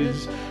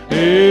eases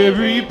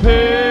every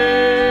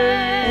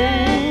pain,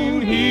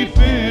 he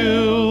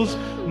fills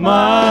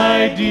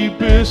my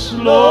deepest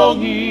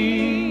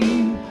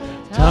longing,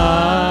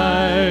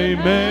 time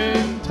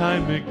and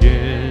time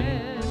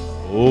again.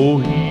 Oh,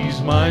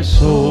 He's my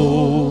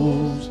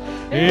soul's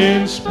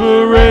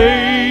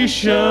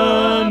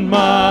inspiration,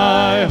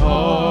 my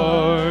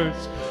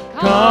heart's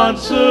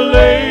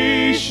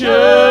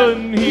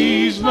consolation.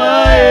 He's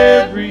my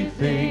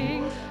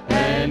everything,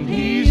 and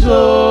He's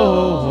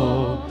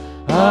all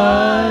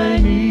I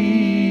need.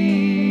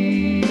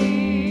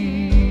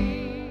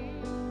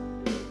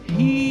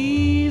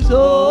 He's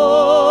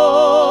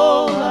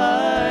all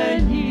I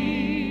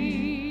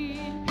need.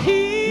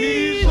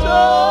 He's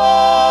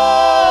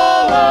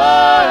all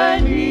I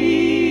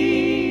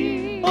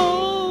need.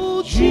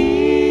 Oh,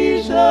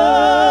 Jesus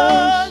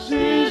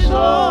is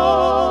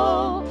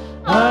all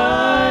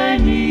I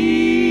need.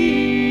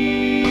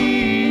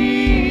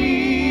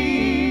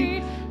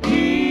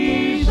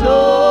 He's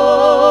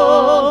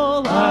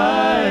all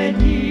I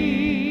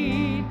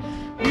need.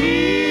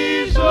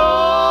 He's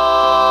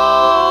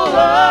all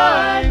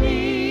I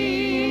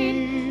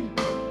need.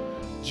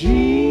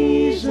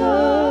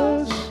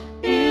 Jesus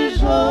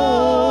is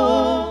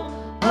all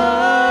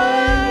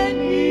I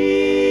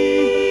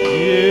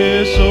need.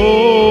 Yes,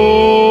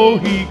 oh,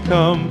 He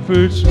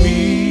comforts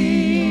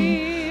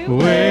me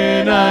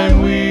when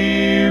I'm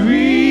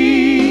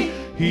weary.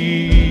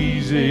 He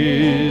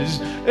eases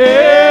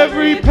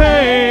every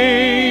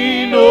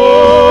pain.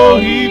 Oh,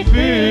 He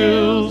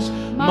fills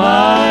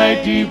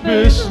my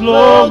deepest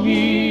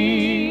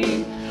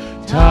longing,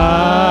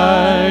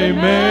 time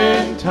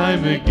and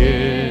time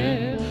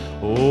again.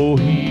 Oh,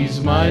 He's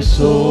my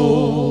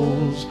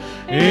soul's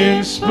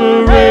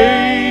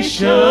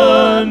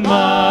inspiration,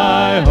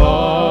 my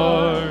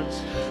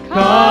heart's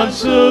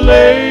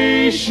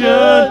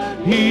consolation.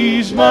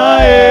 He's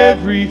my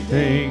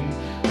everything,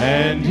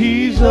 and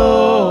He's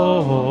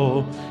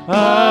all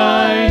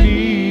I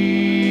need.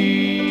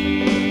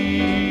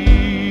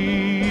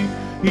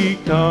 He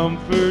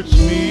comforts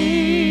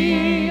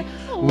me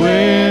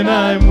when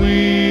I'm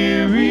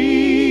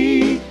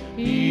weary.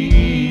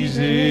 He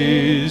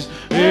eases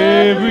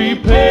every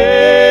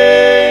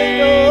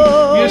pain.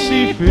 Yes,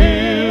 He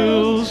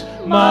fills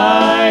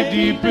my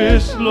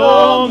deepest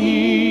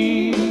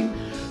longing,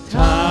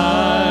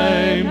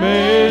 time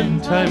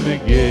and time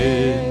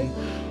again.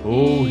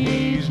 Oh,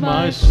 He's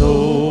my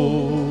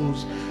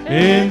soul's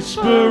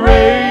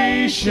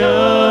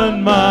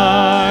inspiration,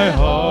 my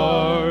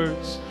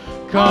heart's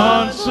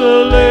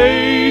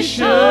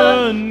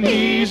consolation.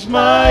 He's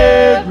my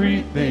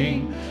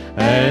everything,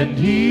 and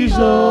He's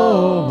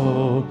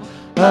all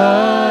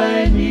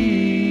I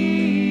need.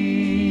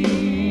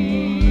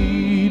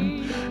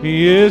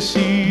 Yes,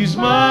 He's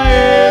my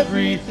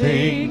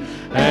everything,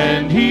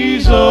 and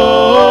He's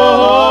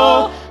all